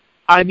spot.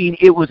 I mean,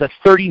 it was a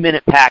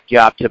 30-minute pack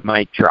job to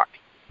my truck.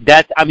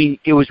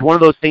 It was one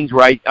of those things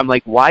where I'm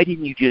like, why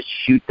didn't you just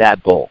shoot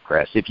that bull,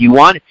 Chris? If you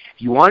wanted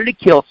to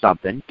kill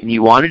something and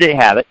you wanted to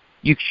have it,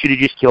 you should have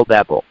just killed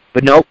that bull.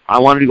 But nope, I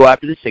wanted to go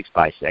after the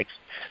 6x6.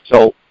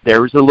 So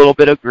there was a little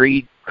bit of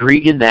greed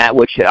in that,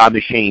 which I'm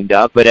ashamed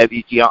of. But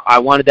I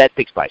wanted that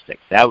 6x6.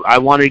 I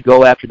wanted to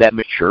go after that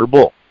mature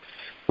bull,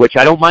 which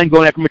I don't mind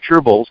going after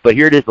mature bulls. But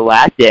here it is, the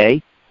last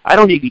day. I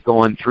don't need to be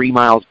going 3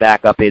 miles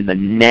back up in the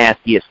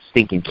nastiest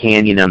stinking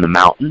canyon on the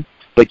mountain,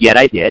 but yet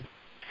I did.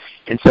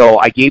 And so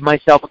I gave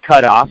myself a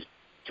cutoff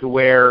to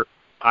where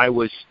I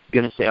was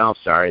going to say, oh,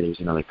 sorry, there's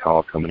another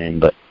call coming in,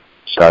 but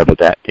sorry about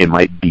that. It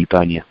might beep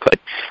on you. But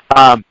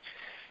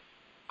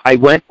I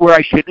went where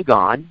I shouldn't have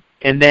gone,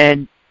 and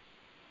then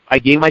I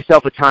gave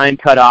myself a time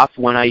cutoff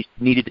when I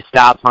needed to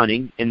stop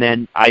hunting, and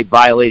then I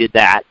violated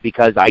that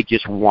because I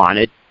just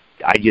wanted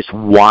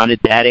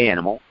that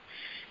animal.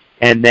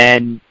 And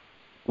then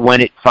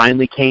when it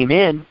finally came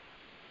in,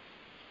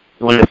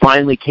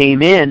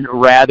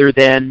 rather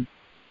than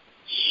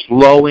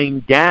slowing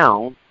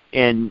down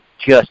and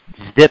just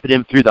zipping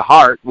him through the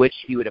heart, which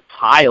he would have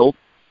piled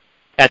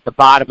at the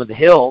bottom of the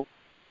hill,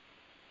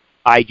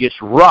 I just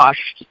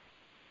rushed,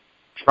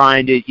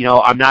 trying to,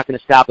 I'm not going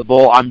to stop the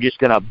bull. I'm just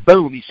going to,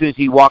 boom, as soon as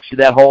he walks through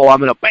that hole, I'm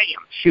going to, bam,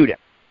 shoot him.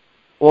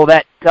 Well,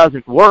 that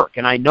doesn't work,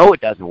 and I know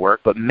it doesn't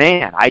work, but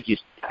man,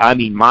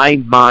 my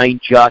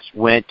mind just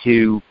went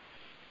to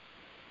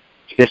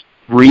just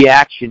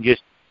reaction,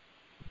 just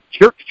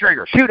jerk the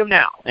trigger, shoot him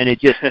now. And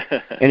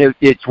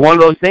it's one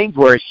of those things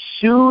where as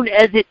soon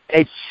as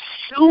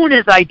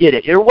I did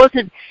it, it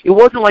wasn't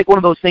like one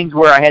of those things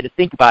where I had to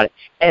think about it.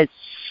 As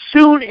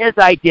soon as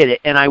I did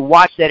it, and I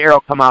watched that arrow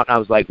come out, and I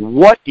was like,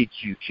 what did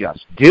you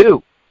just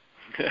do?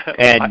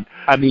 And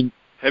have you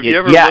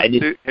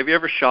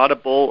ever shot a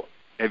bull?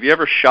 Have you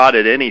ever shot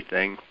at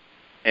anything,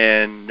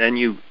 and then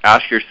you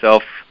ask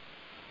yourself,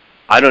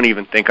 I don't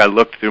even think I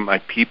looked through my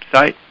peep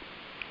sight?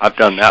 I've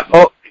done that.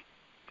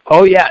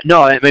 Oh yeah,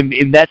 no,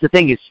 that's the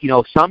thing is,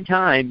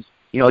 sometimes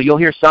you'll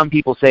hear some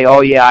people say,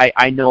 "Oh yeah,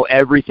 I know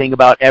everything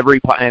about every.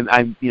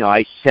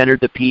 I centered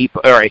the peep,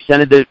 or I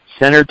centered the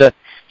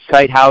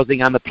site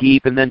housing on the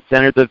peep, and then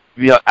centered the.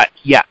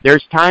 Yeah,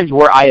 there's times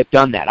where I have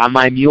done that on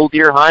my mule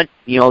deer hunt.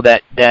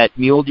 That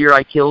mule deer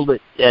I killed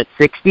at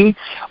 60.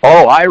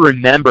 Oh, I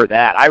remember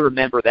that. I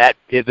remember that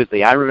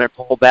vividly. I remember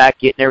pull back,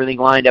 getting everything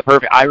lined up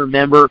perfect. I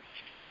remember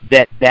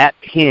that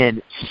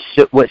pin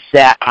was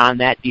sat on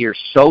that deer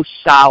so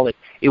solid.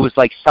 It was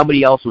like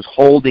somebody else was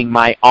holding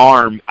my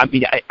arm. I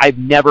mean, I've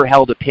never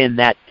held a pin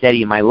that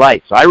steady in my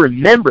life, so I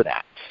remember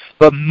that.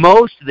 But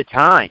most of the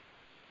time,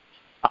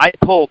 I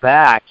pull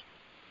back,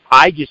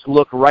 I just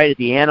look right at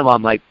the animal.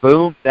 I'm like,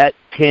 boom, that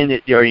pin,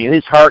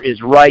 his heart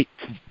is right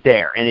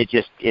there, and it's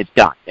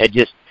done.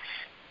 The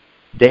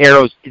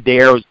arrow's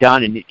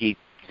done, and you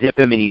zip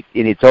him, and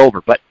it's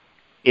over. But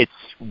it's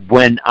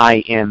when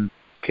I am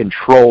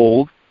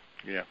controlled,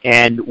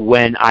 and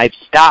when I've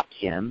stopped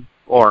him,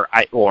 or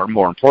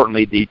more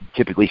importantly, they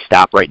typically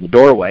stop right in the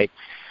doorway.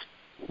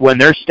 When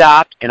they're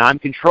stopped and I'm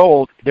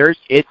controlled, it's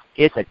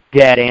a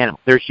dead animal.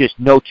 There's just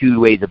no two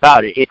ways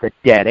about it. It's a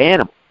dead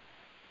animal.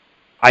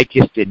 I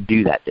just didn't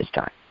do that this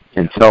time,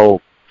 and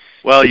so.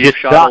 Well, you've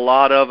shot a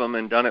lot of them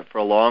and done it for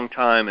a long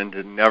time, and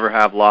to never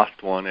have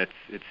lost one. It's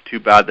too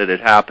bad that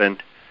it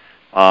happened.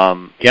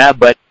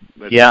 It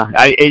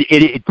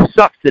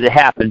sucks that it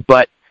happened,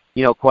 but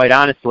quite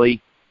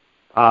honestly,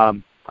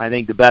 I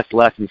think the best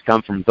lessons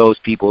come from those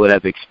people that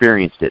have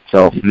experienced it.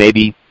 So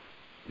maybe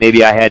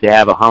I had to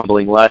have a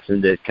humbling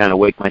lesson to kind of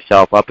wake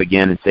myself up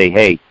again and say,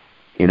 hey,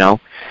 Yeah.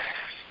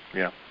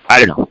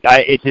 I don't know.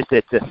 It's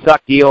a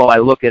suck deal. I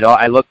look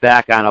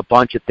back on a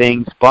bunch of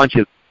things, bunch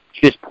of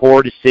just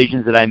poor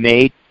decisions that I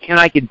made, and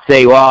I can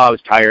say, well, I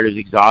was tired, I was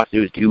exhausted,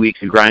 it was 2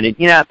 weeks of grinding.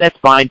 Yeah, that's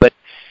fine, but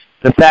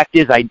the fact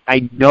is, I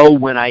know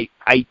when I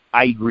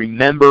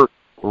remember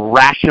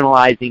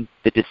rationalizing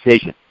the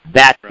decision.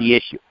 That's the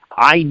issue.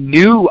 I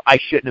knew I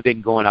shouldn't have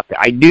been going up there.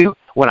 I knew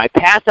when I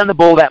passed on the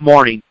bull that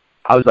morning,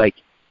 I was like,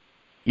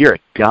 you're a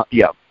dumb,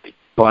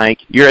 blank.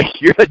 You're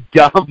a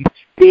dumb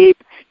beep,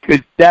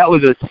 because that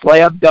was a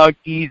slam dunk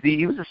easy.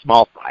 He was a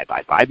small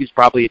 5x5. He was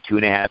probably a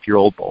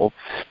 2.5-year-old bull.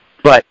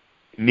 But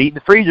meat in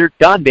the freezer,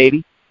 done,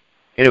 baby.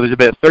 And it was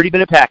about a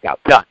 30-minute pack out,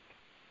 done.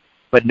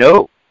 But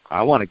no,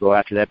 I want to go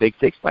after that big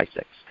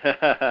 6x6.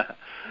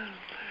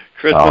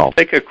 Chris, let's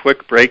take a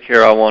quick break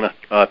here. I want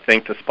to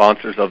thank the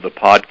sponsors of the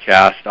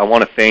podcast. I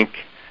want to thank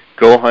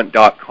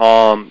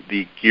GoHunt.com,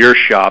 the gear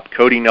shop.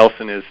 Cody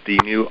Nelson is the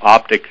new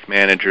optics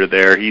manager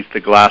there. He's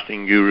the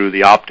glassing guru,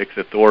 the optics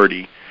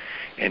authority.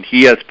 And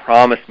he has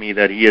promised me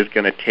that he is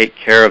going to take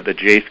care of the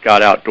J.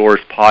 Scott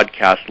Outdoors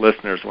podcast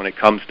listeners when it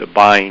comes to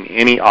buying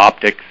any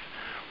optics,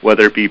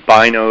 whether it be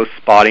binos,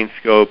 spotting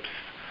scopes,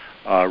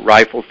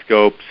 rifle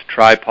scopes,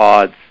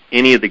 tripods,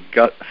 any of the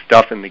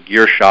stuff in the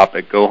gear shop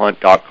at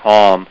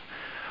GoHunt.com.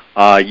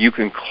 You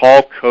can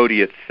call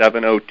Cody at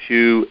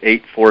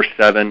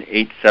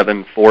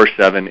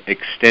 702-847-8747,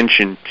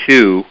 extension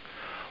 2,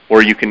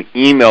 or you can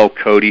email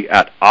Cody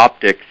at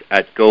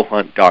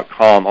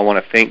optics@GoHunt.com. I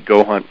want to thank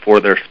GoHunt for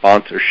their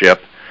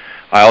sponsorship.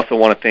 I also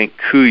want to thank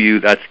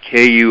KUIU, that's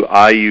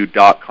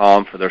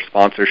KUIU.com, for their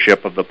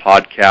sponsorship of the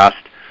podcast.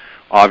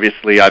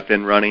 Obviously, I've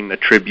been running the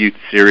tribute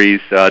series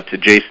to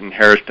Jason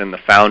Hairston, the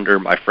founder,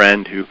 my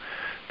friend, who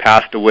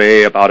passed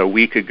away about a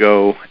week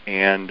ago,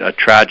 and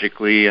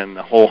tragically, and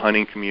the whole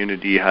hunting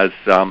community has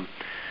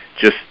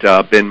just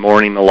been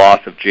mourning the loss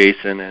of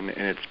Jason,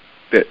 and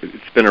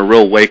it's been a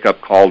real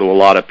wake-up call to a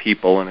lot of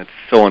people, and it's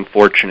so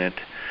unfortunate.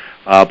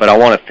 But I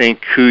want to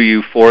thank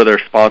KUIU for their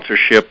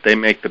sponsorship. They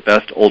make the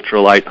best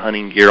ultralight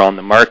hunting gear on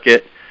the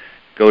market.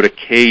 Go to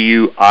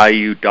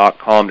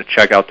KUIU.com to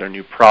check out their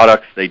new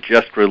products. They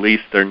just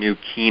released their new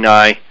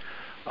Kenai,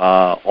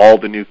 all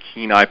the new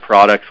Kenai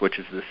products, which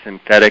is the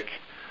synthetic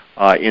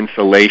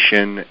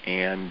insulation,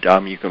 and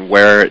you can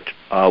wear it.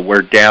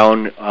 Wear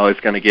down is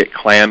going to get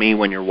clammy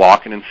when you're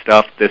walking and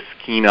stuff. This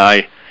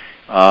Kenai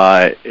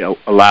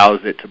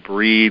allows it to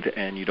breathe,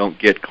 and you don't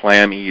get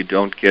clammy. You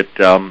don't get.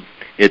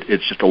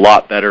 It's just a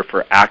lot better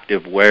for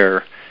active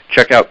wear.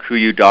 Check out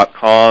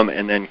KUIU.com,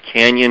 and then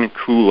Canyon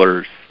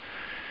Coolers.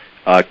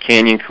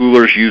 Canyon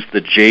Coolers, use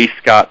the J.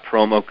 Scott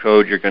promo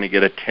code. You're going to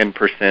get a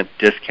 10%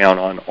 discount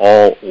on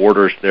all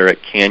orders there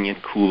at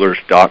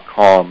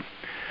CanyonCoolers.com.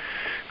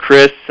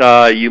 Chris,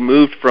 you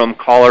moved from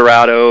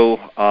Colorado,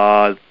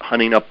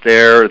 hunting up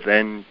there,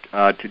 then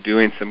to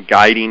doing some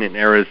guiding in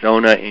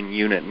Arizona in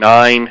Unit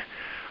 9.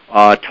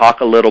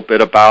 Talk a little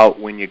bit about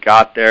when you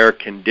got there,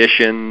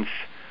 conditions,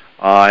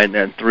 and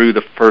then through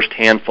the first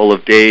handful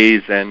of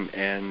days, and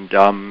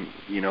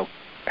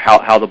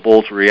how the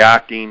bulls were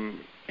reacting,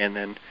 and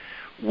then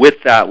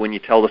with that, when you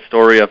tell the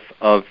story of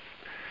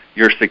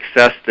your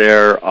success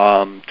there,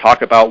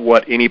 talk about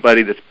what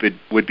anybody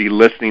would be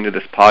listening to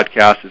this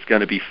podcast is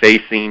going to be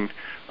facing,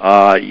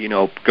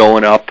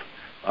 going up,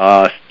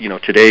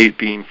 today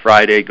being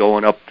Friday,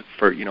 going up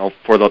for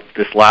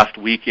this last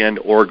weekend,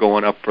 or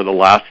going up for the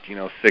last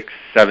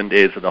 6-7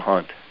 days of the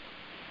hunt.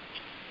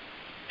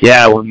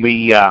 Yeah, when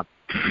we got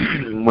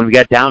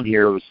down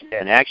here, it was,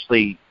 and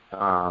actually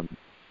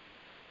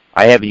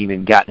I haven't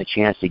even gotten a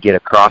chance to get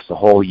across the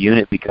whole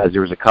unit because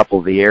there was a couple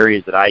of the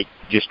areas that I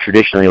just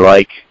traditionally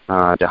like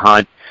to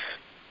hunt.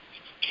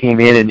 Came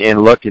in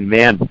and looked, and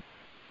man,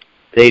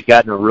 they'd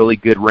gotten a really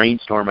good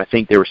rainstorm. I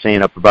think they were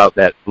saying up about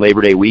that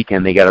Labor Day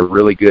weekend they got a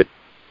really good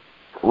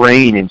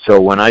rain, and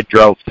so when I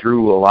drove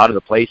through a lot of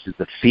the places,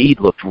 the feed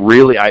looked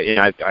really.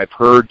 I've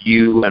heard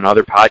you and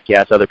other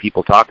podcasts, other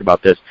people talk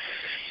about this.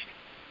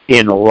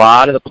 In a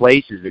lot of the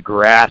places, the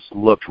grass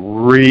looked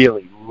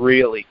really,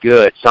 really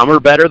good. Some are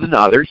better than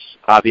others,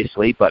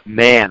 obviously, but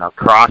man,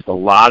 across a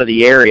lot of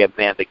the area,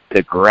 man,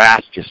 the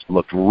grass just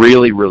looked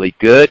really, really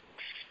good.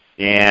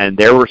 And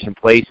there were some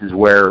places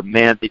where,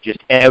 man, just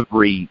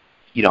every,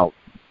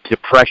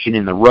 depression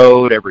in the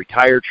road, every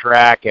tire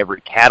track,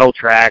 every cattle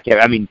track,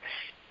 I mean,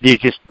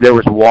 there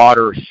was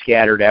water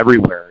scattered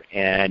everywhere,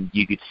 and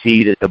you could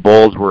see that the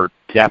bulls were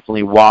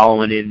definitely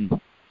wallowing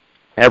in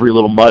every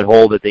little mud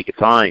hole that they could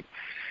find.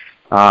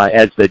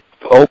 As the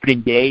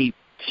opening day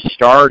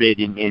started,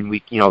 and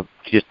we,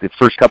 just the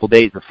first couple of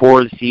days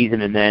before the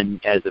season, and then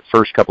as the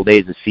first couple of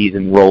days of the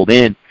season rolled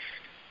in,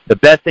 the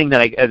best thing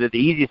the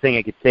easiest thing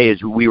I could say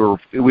is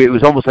it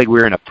was almost like we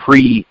were in a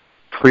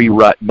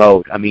pre-rut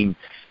mode. I mean,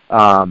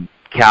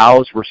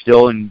 cows were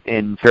still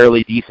in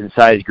fairly decent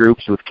sized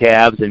groups with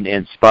calves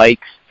and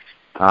spikes.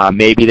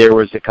 Maybe there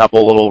was a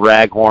couple little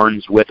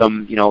raghorns with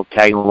them,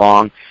 tagging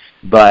along,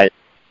 but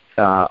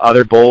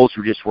other bulls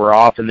were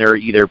off in their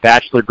either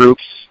bachelor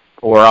groups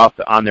or off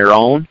on their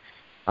own.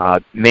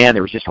 Man,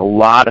 there was just a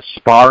lot of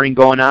sparring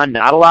going on.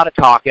 Not a lot of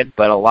talking,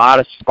 but a lot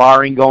of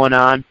sparring going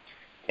on.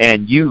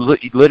 And you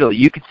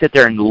could sit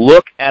there and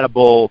look at a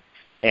bull,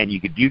 and you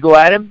could bugle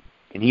at him,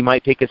 and he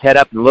might pick his head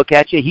up and look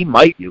at you. He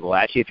might bugle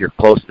at you if you're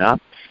close enough.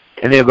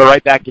 And then he'll go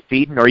right back to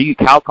feeding, or you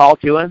cow call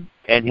to him,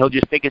 and he'll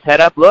just pick his head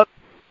up, look,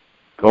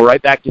 go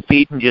right back to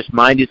feeding, just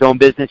mind his own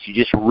business. You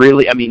just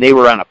really, they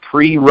were on a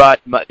pre-rut.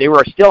 They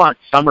were still on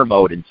summer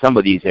mode in some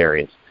of these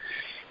areas.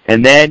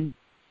 And then,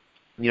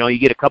 you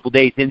get a couple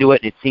days into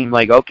it, and it seemed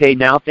like, okay,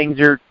 now things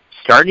are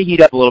starting to heat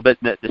up a little bit.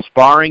 The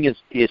sparring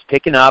is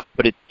picking up,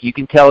 but you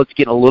can tell it's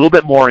getting a little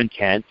bit more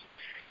intense.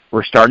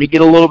 We're starting to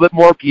get a little bit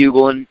more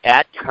bugling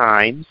at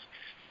times.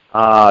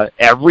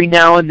 Every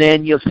now and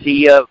then you'll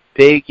see a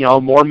big,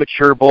 more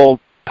mature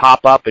bull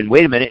pop up, and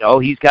wait a minute,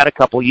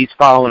 he's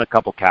following a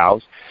couple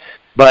cows.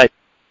 But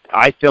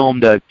I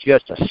filmed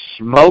just a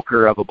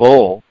smoker of a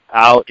bull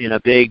out in a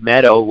big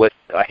meadow with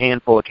a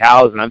handful of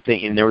cows, and I'm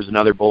thinking there was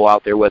another bull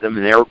out there with him,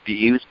 and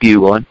he was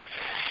bugling.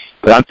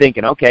 But I'm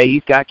thinking, okay,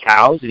 he's got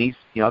cows, and he's,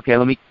 okay,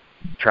 let me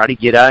try to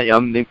get out.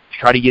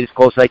 Try to get as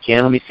close as I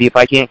can. Let me see if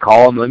I can't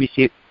call him. Let me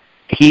see.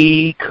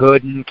 He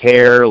couldn't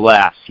care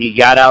less. He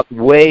got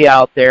way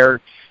out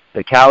there.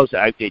 The cows,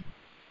 they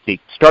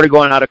started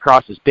going out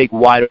across this big,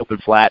 wide open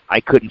flat.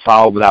 I couldn't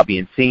follow without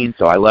being seen,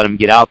 so I let him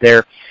get out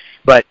there.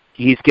 But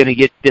he's going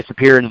to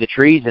disappear into the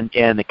trees,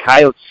 and the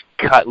coyotes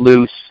cut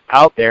loose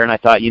out there. And I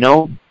thought,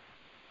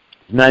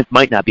 that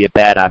might not be a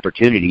bad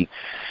opportunity.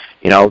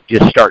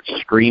 Just start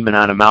screaming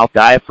on a mouth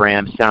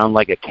diaphragm, sound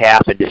like a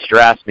calf in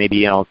distress.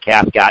 Maybe,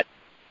 calf got,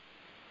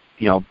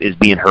 is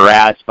being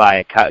harassed by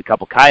a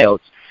couple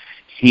coyotes.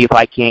 See if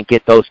I can't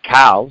get those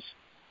cows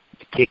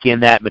to kick in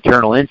that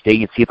maternal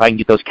instinct, and see if I can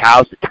get those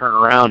cows to turn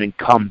around and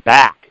come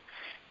back,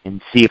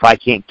 and see if I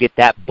can't get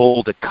that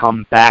bull to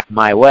come back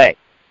my way.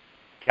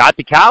 Got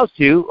the cows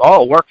to.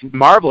 It worked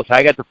marvelous.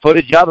 I got the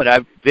footage of it.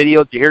 I've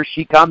videoed. Here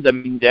she comes.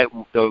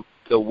 The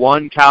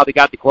one cow that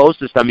got the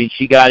closest,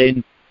 she got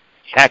in,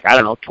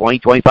 20,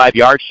 25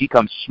 yards. She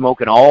comes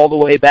smoking all the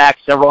way back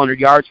several hundred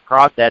yards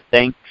across that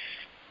thing.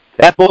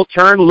 That bull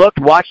turned, looked,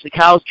 watched the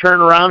cows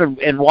turn around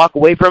and walk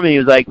away from him. He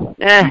was like,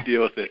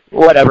 deal with it.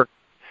 Whatever.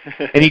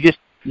 And he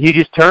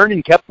just turned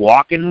and kept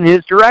walking in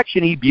his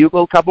direction. He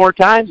bugled a couple more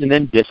times and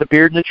then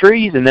disappeared in the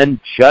trees and then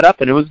shut up,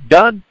 and it was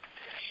done.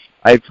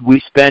 We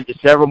spent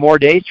several more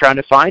days trying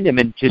to find him,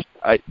 and just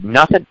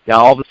nothing.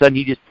 All of a sudden,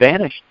 he just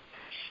vanished.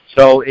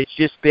 So it's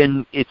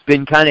been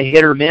kind of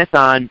hit or miss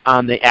on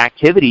the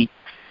activity.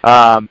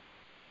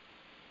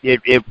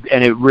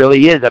 It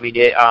really is.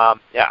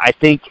 I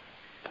think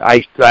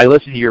I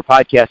listened to your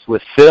podcast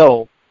with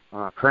Phil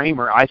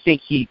Kramer. I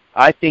think he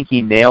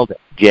nailed it,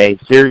 Jay.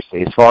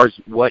 Seriously, as far as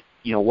what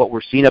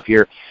we're seeing up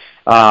here,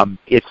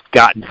 it's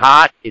gotten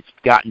hot, it's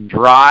gotten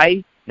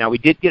dry. Now we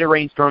did get a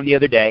rainstorm the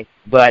other day,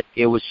 but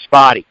it was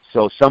spotty.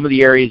 So some of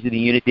the areas in the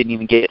unit didn't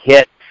even get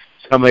hit.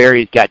 Some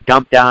areas got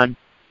dumped on,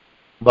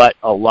 but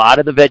a lot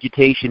of the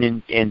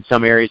vegetation in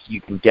some areas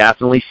you can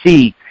definitely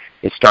see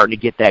it's starting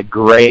to get that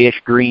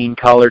grayish-green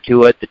color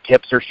to it. The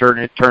tips are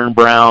starting to turn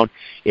brown.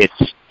 It's,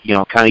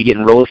 kind of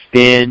getting really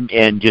thin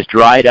and just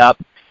dried up.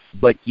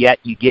 But yet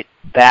you get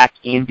back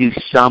into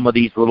some of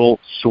these little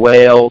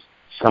swales,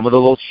 some of the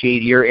little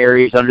shadier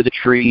areas under the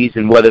trees,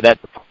 and whether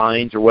that's the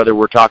pines or whether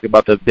we're talking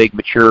about the big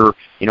mature,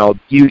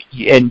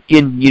 and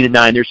in Unit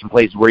 9, there's some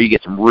places where you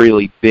get some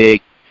really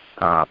big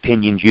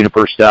pinyon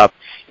juniper stuff.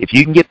 If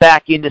you can get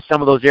back into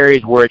some of those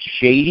areas where it's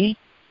shady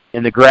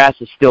and the grass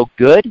is still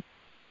good,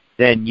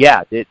 then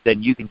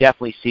then you can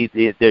definitely see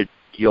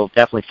you'll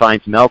definitely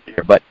find some elk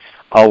there. But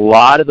a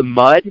lot of the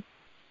mud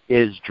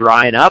is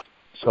drying up.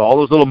 So all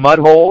those little mud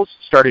holes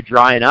started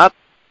drying up,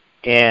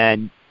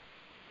 and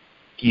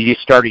you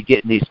just started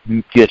getting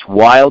these just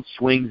wild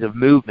swings of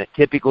movement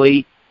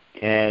typically.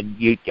 And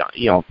you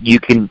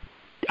can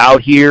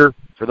out here,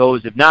 for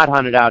those who have not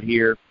hunted out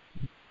here,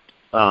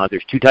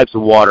 there's two types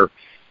of water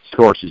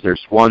sources.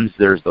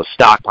 There's those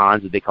stock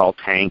ponds that they call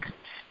tanks.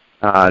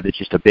 That's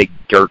just a big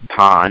dirt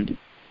pond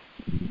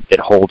that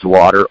holds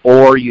water,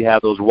 or you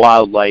have those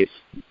wildlife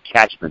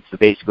catchments, so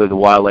basically the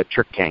wildlife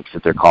trick tanks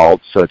that they're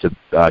called. So it's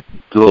a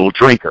little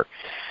drinker.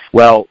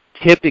 Well,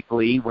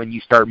 typically when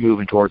you start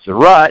moving towards the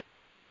rut,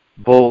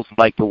 bulls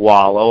like to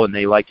wallow and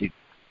they like to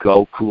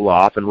go cool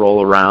off and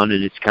roll around,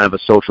 and it's kind of a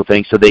social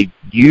thing. So they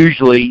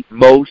usually,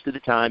 most of the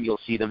time, you'll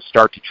see them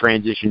start to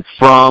transition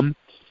from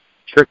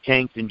trick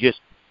tanks and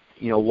just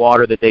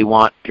water that they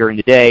want during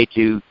the day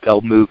to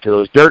they'll move to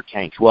those dirt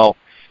tanks. Well,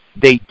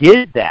 they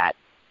did that,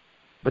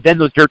 but then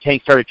those dirt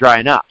tanks started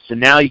drying up. So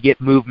now you get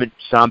movement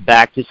some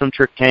back to some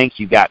trick tanks.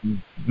 You've got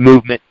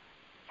movement.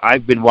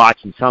 I've been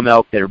watching some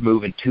elk that are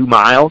moving 2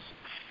 miles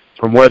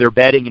from where they're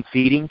bedding and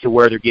feeding to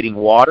where they're getting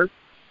water.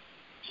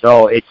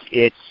 So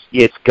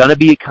it's going to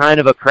be kind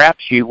of a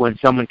crapshoot when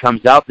someone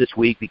comes out this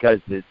week, because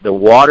the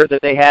water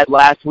that they had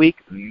last week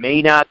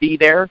may not be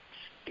there.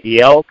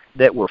 The elk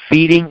that were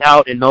feeding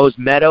out in those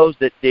meadows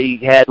that they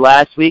had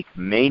last week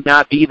may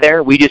not be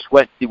there. We just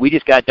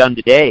got done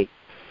today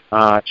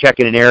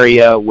checking an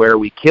area where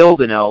we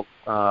killed an elk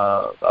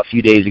a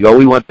few days ago.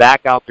 We went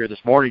back out there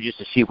this morning just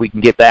to see if we can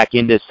get back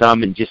into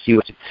some and just see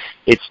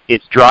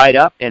it's dried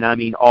up, and I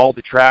mean all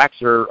the tracks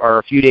are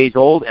a few days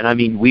old, and I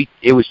mean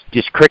it was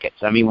just crickets.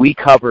 I mean, we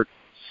covered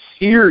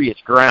serious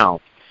ground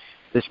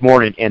this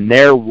morning and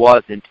there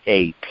wasn't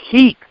a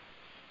peep.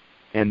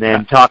 And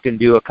then talking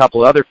to a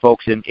couple other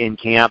folks in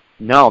camp,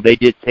 no, they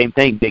did the same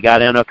thing. They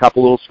got in a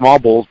couple little small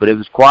bulls, but it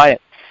was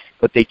quiet.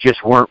 But they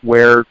just weren't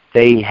where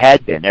they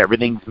had been.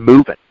 Everything's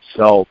moving.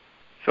 So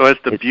has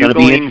the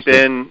bugling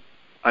been,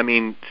 I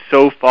mean,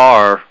 so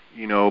far,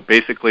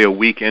 basically a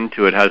week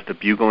into it, has the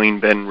bugling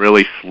been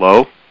really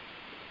slow?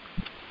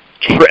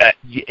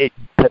 It's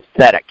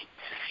pathetic.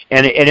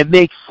 And it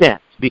makes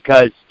sense,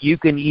 because you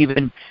can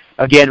even,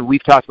 again,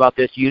 we've talked about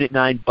this, Unit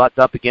 9 butts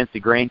up against the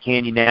Grand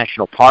Canyon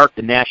National Park.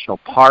 The National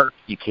Park,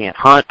 you can't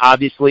hunt,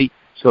 obviously,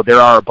 so there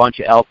are a bunch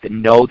of elk that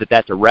know that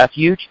that's a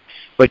refuge.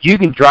 But you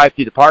can drive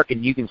through the park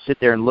and you can sit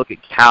there and look at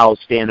cows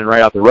standing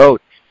right out the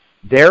road.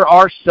 There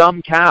are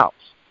some cows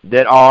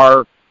that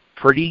are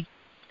pretty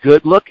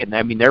good looking.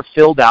 I mean, they're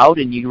filled out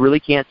and you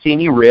really can't see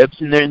any ribs,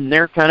 and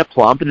they're kind of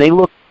plump, and they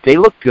look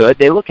good.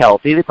 They look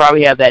healthy. They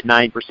probably have that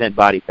 9%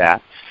 body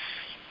fat.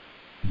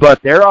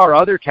 But there are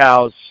other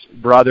cows,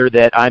 brother,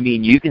 that, I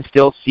mean, you can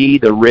still see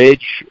the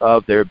ridge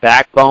of their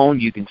backbone.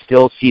 You can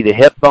still see the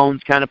hip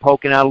bones kind of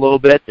poking out a little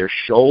bit. Their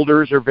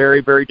shoulders are very,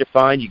 very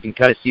defined. You can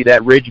kind of see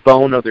that ridge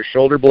bone of their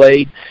shoulder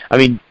blade. I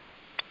mean,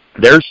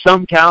 there's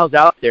some cows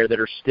out there that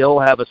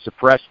still have a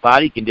suppressed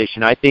body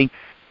condition. I think,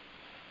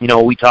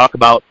 we talk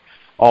about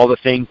all the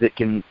things that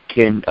can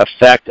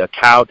affect a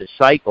cow to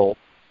cycle.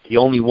 The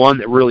only one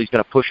that really is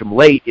going to push them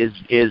late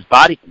is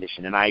body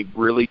condition. And I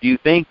really do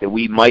think that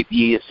we might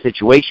be in a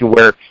situation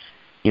where,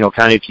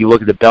 kind of if you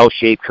look at the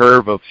bell-shaped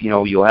curve of,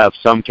 you'll have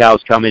some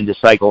cows come in to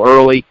cycle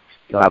early,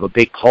 you'll have a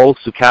big pulse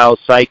of cows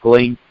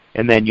cycling,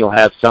 and then you'll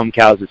have some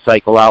cows that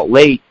cycle out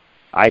late.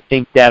 I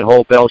think that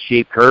whole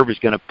bell-shaped curve is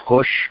going to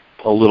push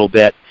a little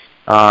bit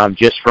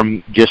just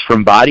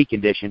from body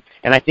condition.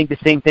 And I think the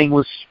same thing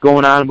was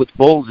going on with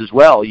bulls as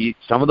well.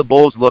 Some of the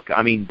bulls look,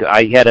 I mean,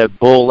 I had a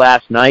bull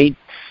last night,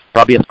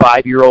 probably a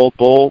 5-year-old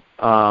bull,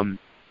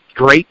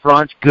 great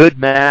fronts, good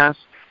mass,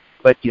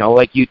 but,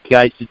 like you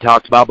guys had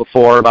talked about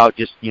before about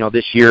just,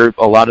 this year,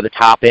 a lot of the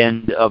top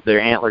end of their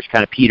antlers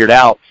kind of petered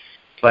out.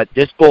 But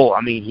this bull,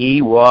 I mean,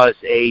 he was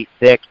a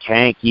thick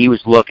tank. He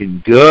was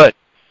looking good.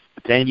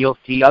 But then you'll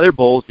see other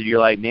bulls that you're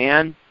like,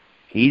 man,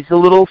 he's a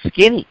little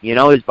skinny.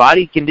 His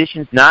body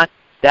condition's not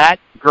that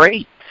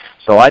great.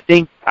 So I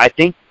think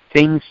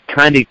things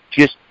kind of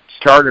just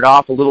started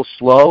off a little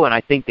slow, and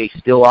I think they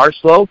still are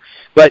slow.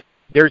 But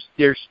there's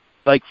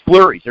like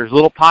flurries, there's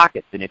little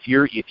pockets, and if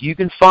you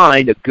can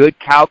find a good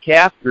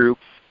cow-calf group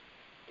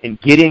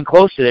and get in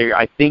close to there,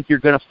 I think you're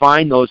going to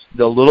find the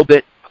little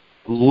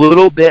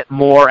bit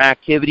more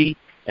activity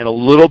and a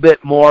little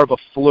bit more of a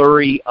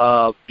flurry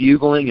of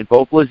bugling and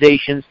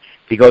vocalizations,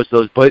 because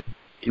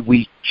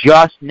we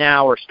just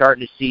now are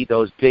starting to see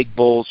those big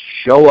bulls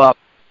show up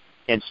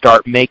and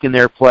start making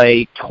their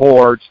play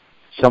towards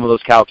some of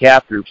those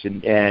cow-calf groups.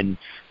 And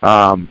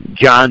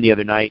John the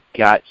other night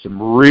got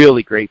some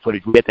really great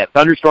footage. We had that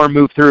thunderstorm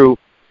move through,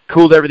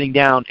 cooled everything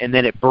down, and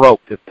then it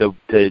broke.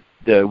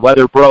 The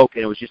weather broke,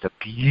 and it was just a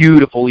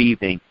beautiful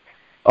evening.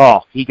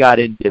 Oh, he got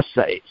into,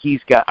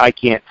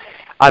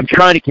 I'm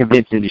trying to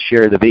convince him to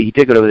share the video. He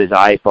took it over his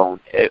iPhone.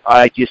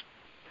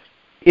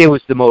 It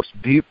was the most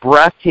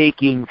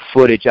breathtaking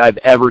footage I've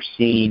ever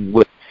seen,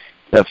 with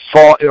the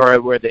fall, or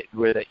where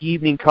the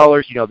evening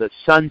colors, the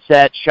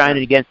sunset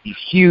shining against these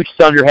huge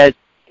thunderheads,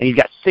 and he's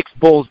got 6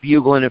 bulls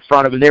bugling in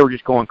front of him. They were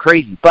just going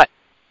crazy. But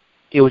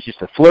it was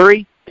just a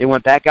flurry, They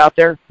went back out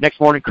there. Next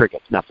morning,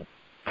 crickets, nothing.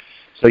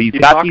 So you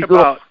got these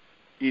little.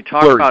 You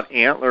talk about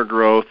antler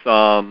growth.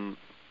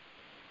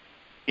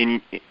 Is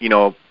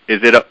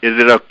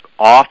it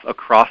off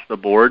across the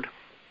board?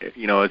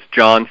 Is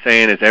John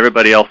saying? Is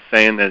everybody else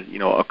saying that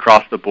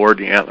across the board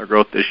the antler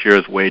growth this year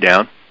is way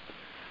down?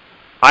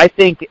 I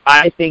think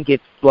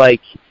it's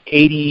like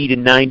 80 to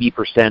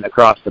 90%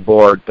 across the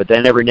board. But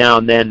then every now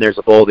and then there's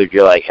a bull that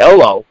you're like,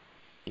 hello.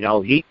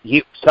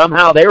 He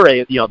somehow they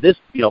were this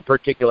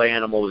particular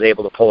animal was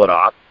able to pull it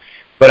off.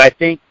 But I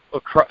think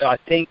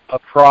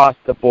across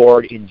the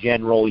board in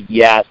general,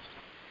 yes.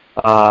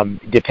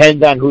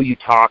 Depends on who you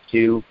talk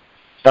to.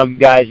 Some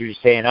guys are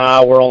just saying,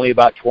 we're only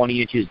about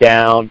 20 inches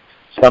down.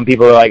 Some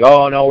people are like,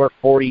 oh no, we're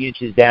 40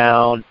 inches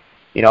down.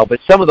 But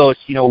some of those,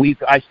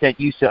 I sent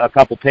you a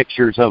couple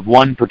pictures of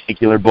one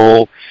particular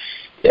bull.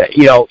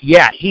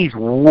 He's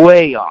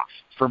way off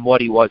from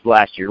what he was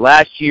last year.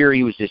 Last year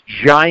he was this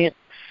giant.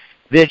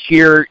 This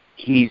year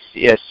he's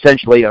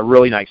essentially a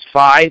really nice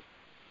 5.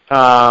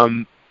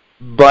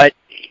 But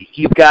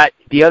you've got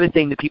the other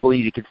thing that people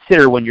need to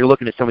consider when you're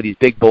looking at some of these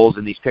big bulls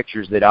and these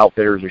pictures that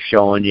outfitters are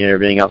showing you and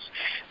everything else.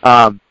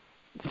 Some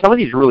of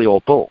these are really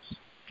old bulls.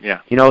 Yeah.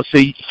 So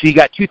you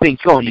got two things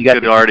going. You got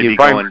could already be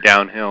going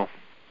downhill.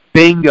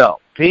 Bingo.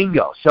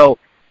 So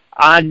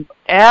on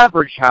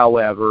average,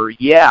 however,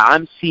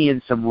 I'm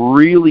seeing some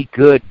really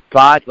good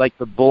body, like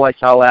the bull I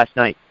saw last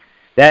night.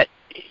 That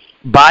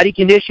body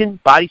condition,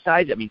 body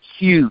size,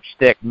 huge,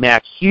 thick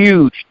neck,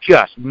 huge,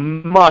 just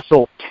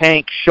muscle,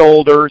 tank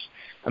shoulders.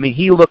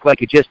 He looked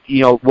like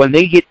when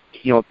they get,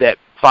 that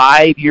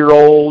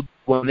 5-year-old,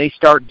 when they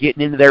start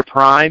getting into their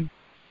prime.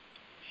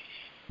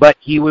 But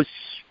he was,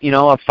 a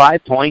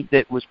 5-point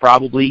that was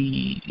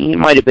probably, he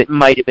might have been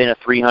a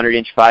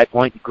 300-inch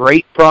 5-point.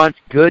 Great front,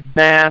 good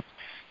mass,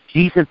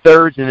 decent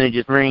thirds, and then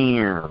just,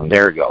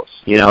 there it goes.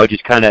 It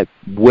just kind of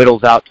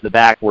whittles out to the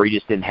back where he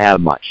just didn't have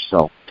much,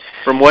 so.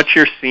 From what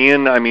you're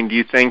seeing, do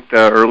you think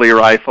the early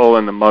rifle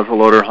and the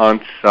muzzleloader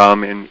hunts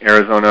in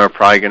Arizona are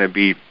probably going to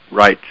be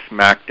right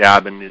smack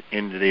dab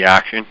into the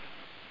action?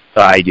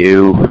 I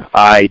do.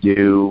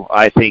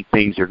 I think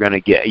things are going to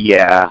get,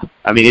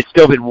 it's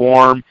still been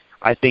warm.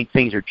 I think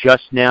things are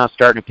just now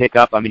starting to pick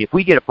up. If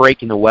we get a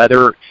break in the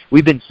weather,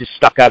 we've been just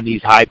stuck on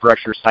these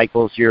high-pressure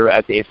cycles here.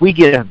 If we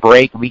get a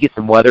break and we get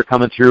some weather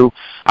coming through,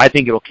 I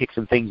think it'll kick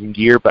some things in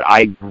gear. But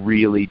I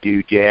really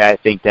do, Jay. I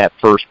think that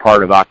first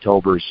part of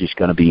October is just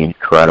going to be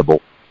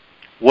incredible.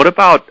 What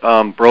about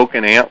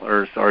broken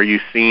antlers? Are you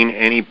seeing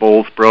any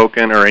bulls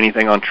broken or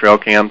anything on trail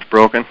cams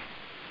broken?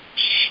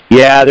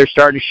 Yeah, they're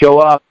starting to show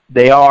up.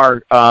 They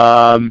are.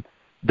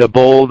 The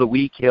bull that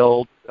we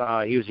killed,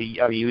 he was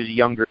a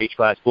younger age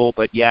class bull,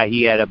 but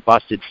he had a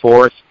busted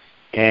 4th,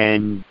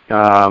 and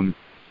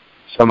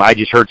I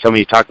just heard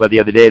somebody talk about the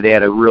other day. They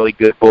had a really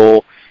good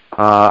bull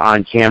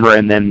on camera,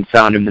 and then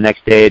found him the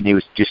next day, and he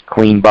was just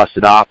clean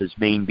busted off his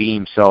main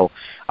beam. So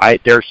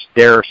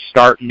they're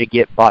starting to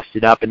get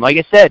busted up, and like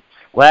I said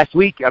last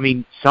week,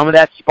 some of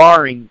that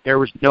sparring, there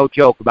was no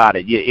joke about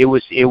it. It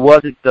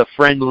wasn't the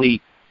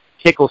friendly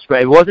tickle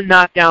spread. It wasn't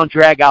knockdown,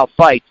 drag out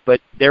fights,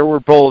 but there were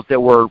bulls that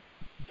were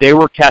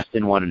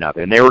testing one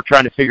another, and they were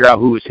trying to figure out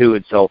who was who.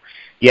 And so,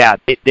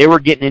 they were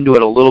getting into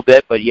it a little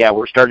bit, but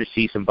we're starting to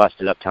see some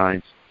busted up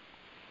times.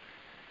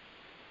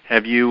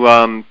 Have you,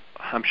 I'm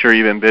sure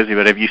you've been busy,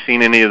 but have you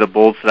seen any of the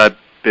bulls that I've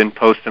been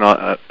posting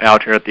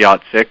out here at the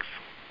Ot 6?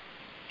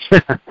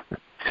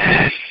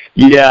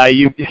 I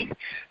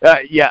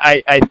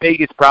think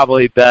it's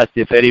probably best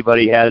if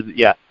anybody has,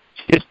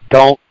 just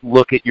don't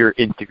look at your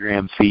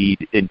Instagram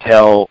feed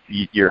until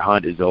your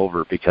hunt is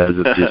over, because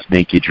it'll just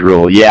make you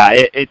drool.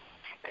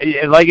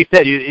 And like I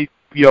said,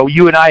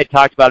 you and I had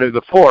talked about it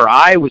before.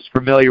 I was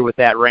familiar with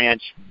that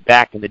ranch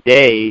back in the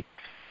day,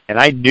 and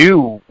I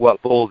knew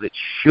what bulls it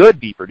should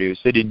be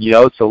producing. And,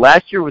 so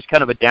last year was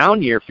kind of a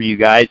down year for you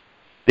guys.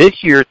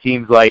 This year it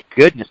seems like,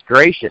 goodness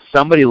gracious,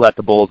 somebody let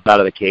the bulls out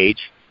of the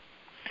cage.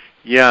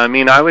 Yeah,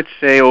 I would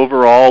say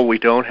overall we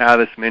don't have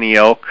as many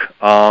elk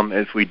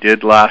as we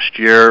did last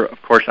year.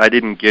 Of course, I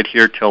didn't get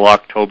here till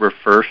October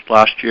 1st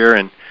last year,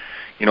 and,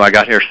 I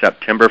got here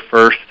September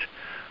 1st.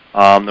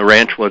 The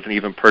ranch wasn't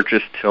even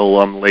purchased till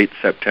late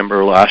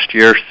September last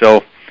year.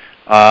 So,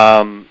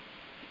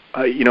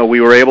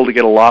 we were able to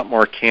get a lot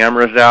more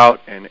cameras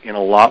out and in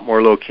a lot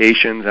more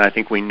locations, and I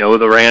think we know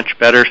the ranch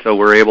better, so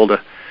we're able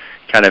to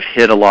kind of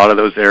hit a lot of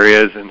those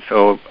areas. And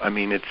so,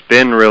 it's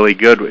been really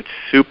good. It's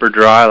super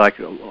dry. Like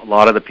a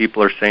lot of the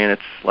people are saying,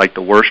 it's like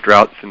the worst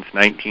drought since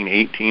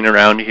 1918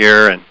 around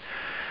here, and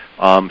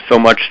so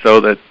much so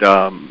that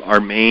our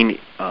main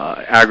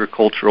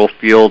agricultural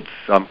fields,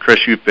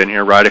 Chris, you've been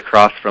here right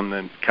across from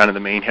the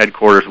main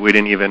headquarters. We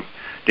didn't even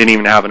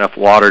have enough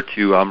water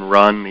to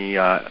run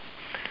the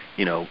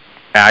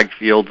ag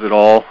fields at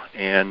all.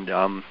 And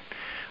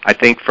I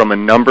think from a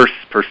numbers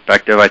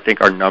perspective, I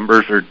think our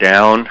numbers are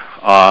down.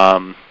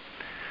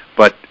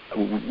 But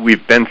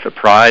we've been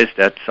surprised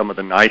at some of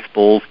the nice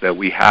bulls that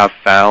we have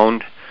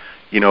found.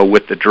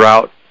 With the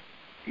drought,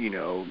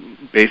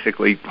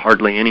 basically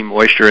hardly any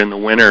moisture in the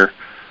winter.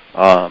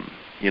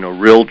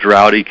 real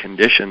droughty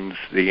conditions,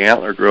 the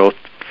antler growth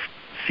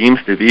seems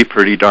to be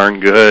pretty darn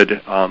good.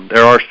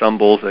 There are some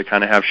bulls that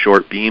kind of have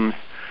short beams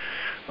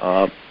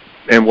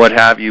and what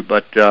have you,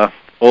 but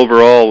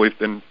overall we've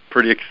been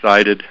pretty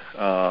excited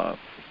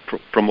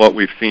from what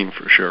we've seen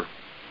for sure.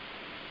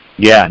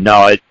 Yeah,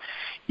 no,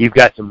 you've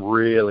got some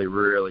really,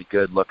 really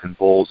good-looking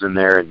bulls in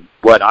there, and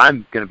what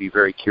I'm going to be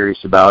very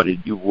curious about, and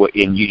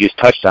you just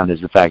touched on,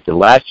 is the fact that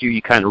last year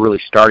you kind of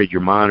really started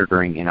your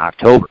monitoring in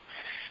October,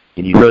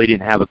 and you really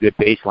didn't have a good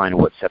baseline of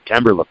what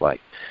September looked like.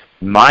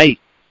 My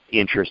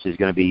interest is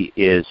going to be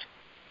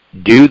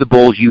do the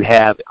bulls you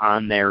have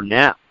on there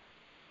now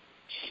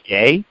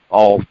stay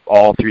all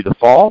through the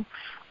fall,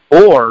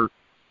 or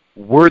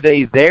were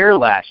they there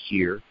last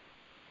year?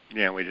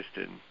 Yeah, we just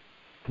didn't.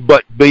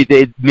 But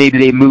maybe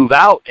they move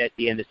out at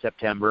the end of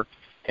September,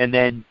 and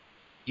then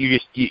you're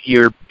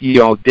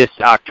this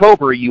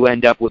October you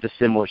end up with a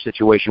similar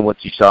situation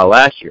what you saw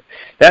last year.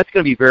 That's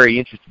going to be very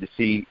interesting to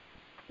see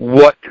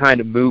what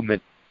kind of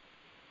movement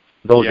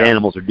those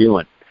animals are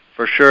doing.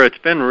 For sure, it's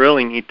been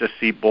really neat to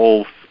see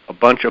bulls. A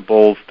bunch of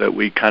bulls that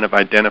we kind of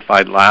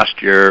identified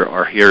last year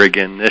are here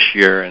again this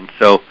year, and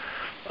so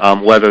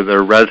whether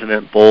they're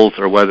resident bulls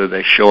or whether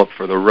they show up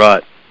for the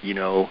rut,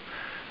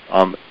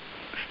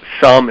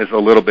 some is a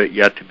little bit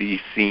yet to be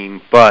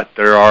seen, but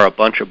there are a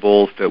bunch of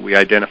bulls that we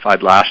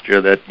identified last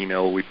year that,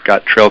 we've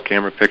got trail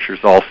camera pictures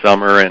all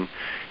summer, and,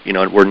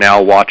 we're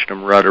now watching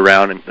them rut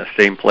around in the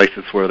same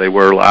places where they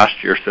were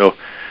last year. So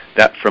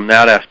that from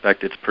that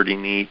aspect, it's pretty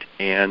neat.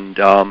 And,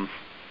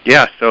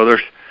 so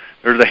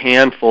there's a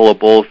handful of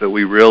bulls that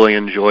we really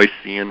enjoy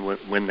seeing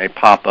when they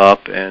pop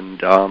up,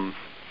 and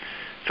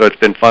so it's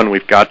been fun.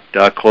 We've got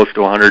close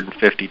to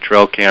 150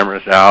 trail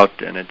cameras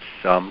out, and it's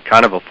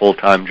kind of a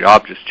full-time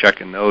job just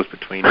checking those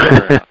between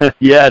here.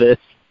 Yeah, it is.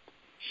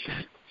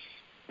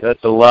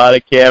 That's a lot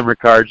of camera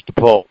cards to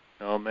pull.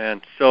 Oh,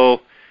 man.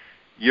 So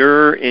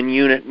you're in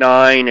Unit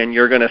 9, and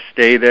you're going to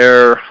stay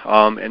there,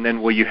 and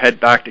then will you head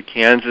back to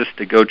Kansas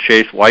to go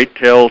chase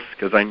whitetails?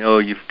 Because I know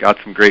you've got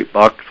some great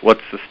bucks.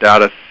 What's the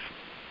status?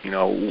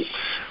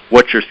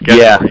 What's your schedule?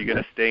 Yeah. Are you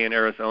going to stay in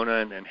Arizona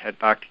and then head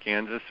back to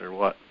Kansas, or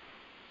what?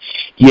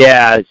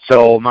 Yeah,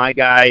 so my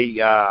guy,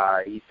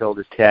 he filled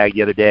his tag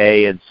the other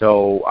day, and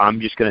so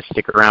I'm just going to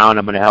stick around.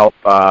 I'm going to help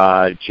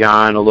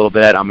John a little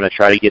bit. I'm going to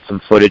try to get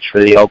some footage for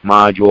the elk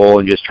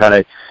module and just try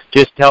to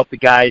help the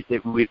guys.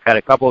 We've got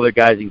a couple other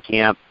guys in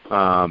camp.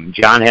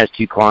 John has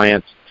 2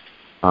 clients.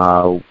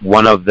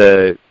 One of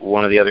the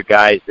other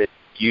guys that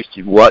used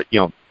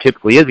to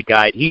typically is a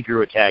guide, he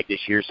drew a tag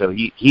this year, so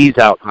he's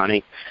out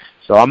hunting.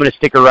 So I'm going to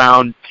stick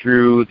around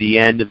through the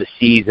end of the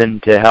season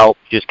to help,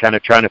 just kind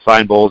of trying to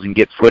find bulls and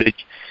get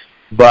footage.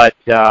 But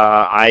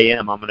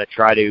I'm going to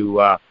try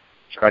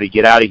to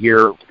get out of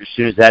here. As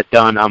soon as that's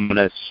done, I'm going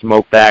to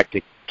smoke back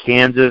to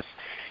Kansas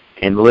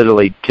and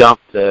literally dump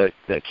the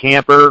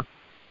camper,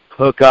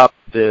 hook up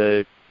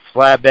the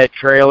flatbed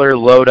trailer,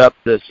 load up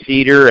the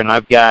cedar, and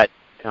I've got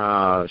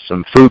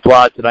some food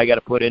plots that I got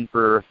to put in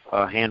for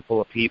a handful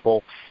of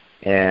people,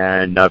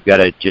 and I've got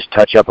to just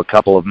touch up a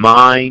couple of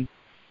mine.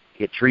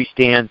 Get tree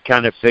stands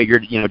kind of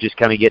figured, just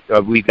kind of get,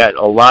 we've got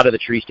a lot of the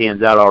tree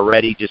stands out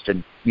already, just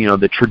in,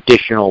 the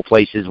traditional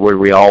places where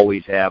we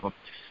always have them.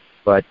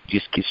 But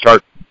just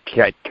start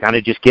kind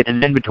of just getting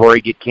an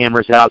inventory, get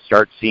cameras out,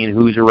 start seeing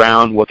who's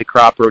around, what the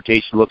crop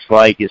rotation looks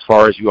like as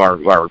far as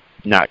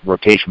not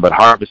rotation, but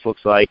harvest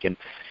looks like, and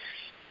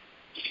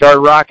start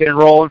rocking and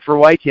rolling for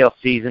whitetail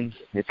season.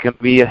 It should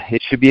be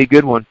a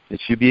good one.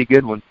 It should be a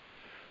good one.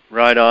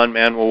 Right on,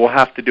 man. Well, we'll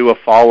have to do a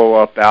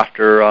follow-up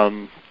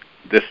after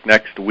this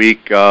next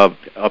week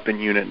up in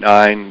Unit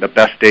 9. The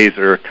best days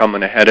are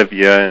coming ahead of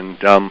you, and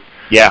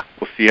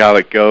we'll see how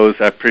it goes.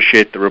 I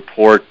appreciate the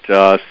report.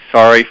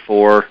 Sorry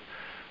for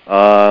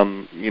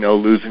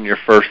losing your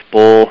first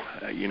bull.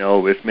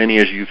 As many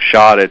as you've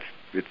shot, it's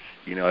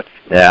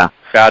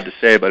bad to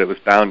say, but it was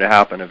bound to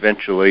happen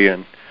eventually.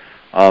 And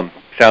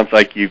sounds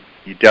like you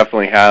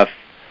definitely have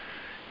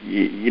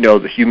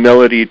the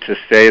humility to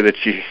say that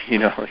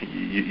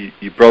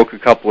you broke a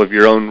couple of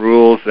your own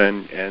rules,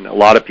 and a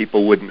lot of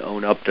people wouldn't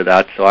own up to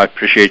that. So I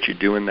appreciate you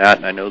doing that,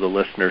 and I know the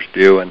listeners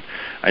do, and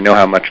I know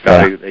how much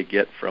value they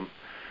get from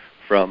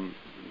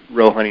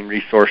Row Hunting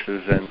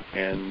Resources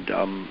and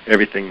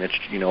everything that's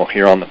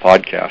here on the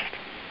podcast.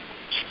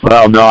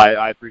 Well, no,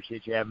 I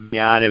appreciate you having me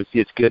on.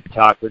 It's good to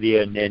talk with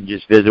you and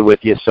just visit with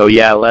you. So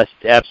yeah, let's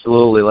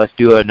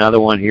do another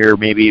one here,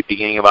 maybe at the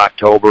beginning of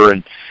October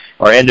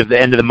or end of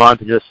the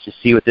month, just to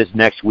see what this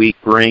next week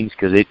brings,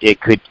 because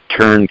it could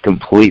turn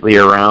completely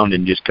around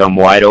and just come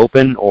wide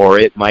open, or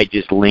it might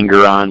just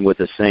linger on with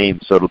the same.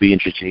 So it'll be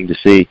interesting to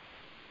see.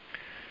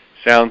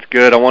 Sounds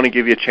good. I want to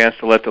give you a chance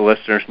to let the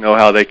listeners know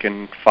how they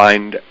can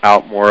find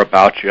out more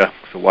about you.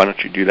 So why don't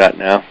you do that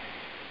now?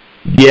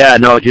 Yeah,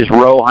 no, just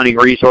Row Hunting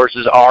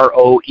Resources,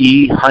 ROE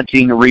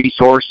Hunting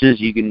Resources.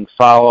 You can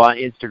follow on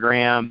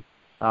Instagram,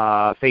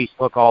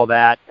 Facebook, all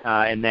that,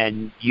 and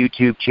then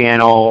YouTube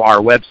channel, our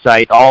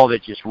website, all of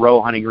it, just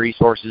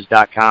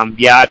rowhuntingresources.com.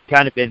 Yeah, I've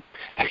kind of been,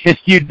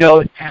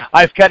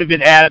 I've kind of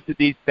been at it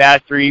these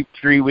past three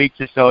weeks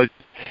or so.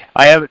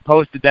 I haven't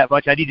posted that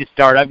much. I need to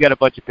start. I've got a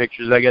bunch of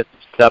pictures. I got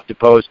some stuff to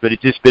post, but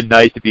it's just been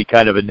nice to be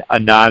kind of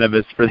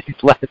anonymous for these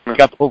last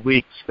couple of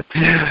weeks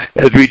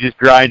as we just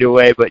grind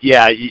away. But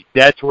yeah,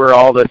 that's where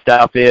all the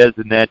stuff is.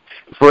 And then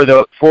for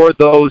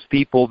those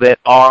people that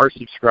are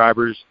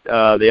subscribers,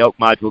 the Elk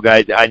Module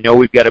guys, I know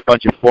we've got a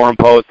bunch of forum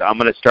posts. I'm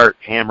going to start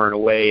hammering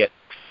away at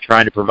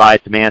trying to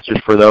provide some answers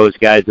for those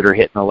guys that are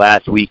hitting the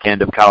last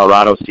weekend of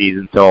Colorado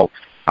season. So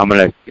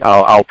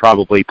I'll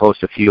probably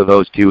post a few of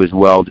those too as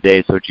well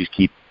today. So just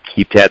keep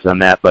tabs on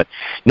that. But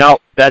no,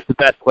 that's the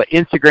best.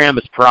 Instagram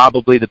is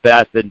probably the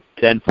best, and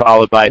then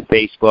followed by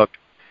Facebook.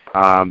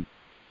 I'm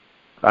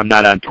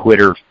not on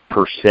Twitter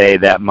per se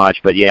that much,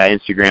 but yeah,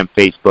 Instagram,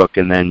 Facebook,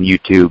 and then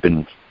YouTube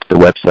and the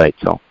website.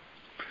 So.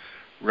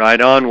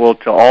 Right on. Well,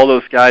 to all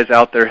those guys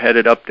out there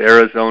headed up to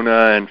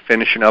Arizona and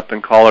finishing up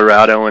in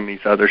Colorado and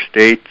these other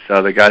states,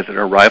 the guys that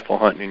are rifle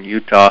hunting in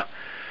Utah,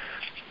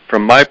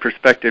 from my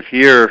perspective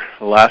here,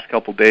 the last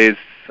couple days,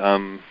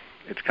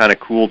 it's kind of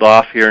cooled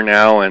off here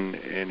now, and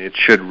it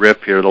should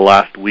rip here the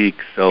last week.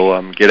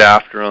 So get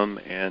after them.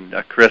 And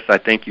Chris, I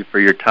thank you for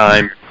your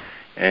time,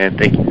 and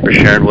thank you for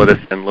sharing with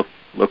us. And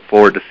look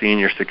forward to seeing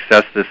your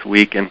success this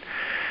week. And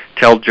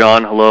tell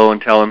John hello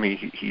and tell him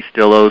he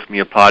still owes me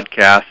a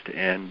podcast,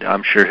 and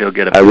I'm sure he'll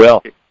get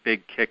a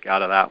big kick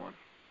out of that one.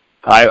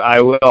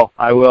 I will.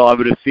 I'm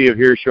going to see him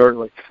here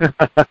shortly.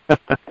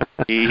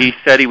 He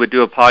said he would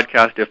do a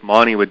podcast if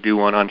Monty would do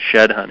one on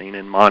shed hunting,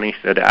 and Monty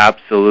said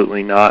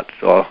absolutely not,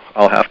 so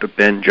I'll have to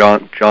bend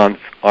John's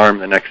arm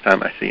the next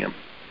time I see him.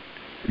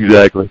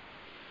 Exactly.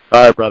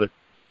 All right, brother.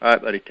 All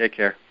right, buddy. Take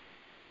care.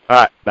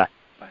 All right. Bye.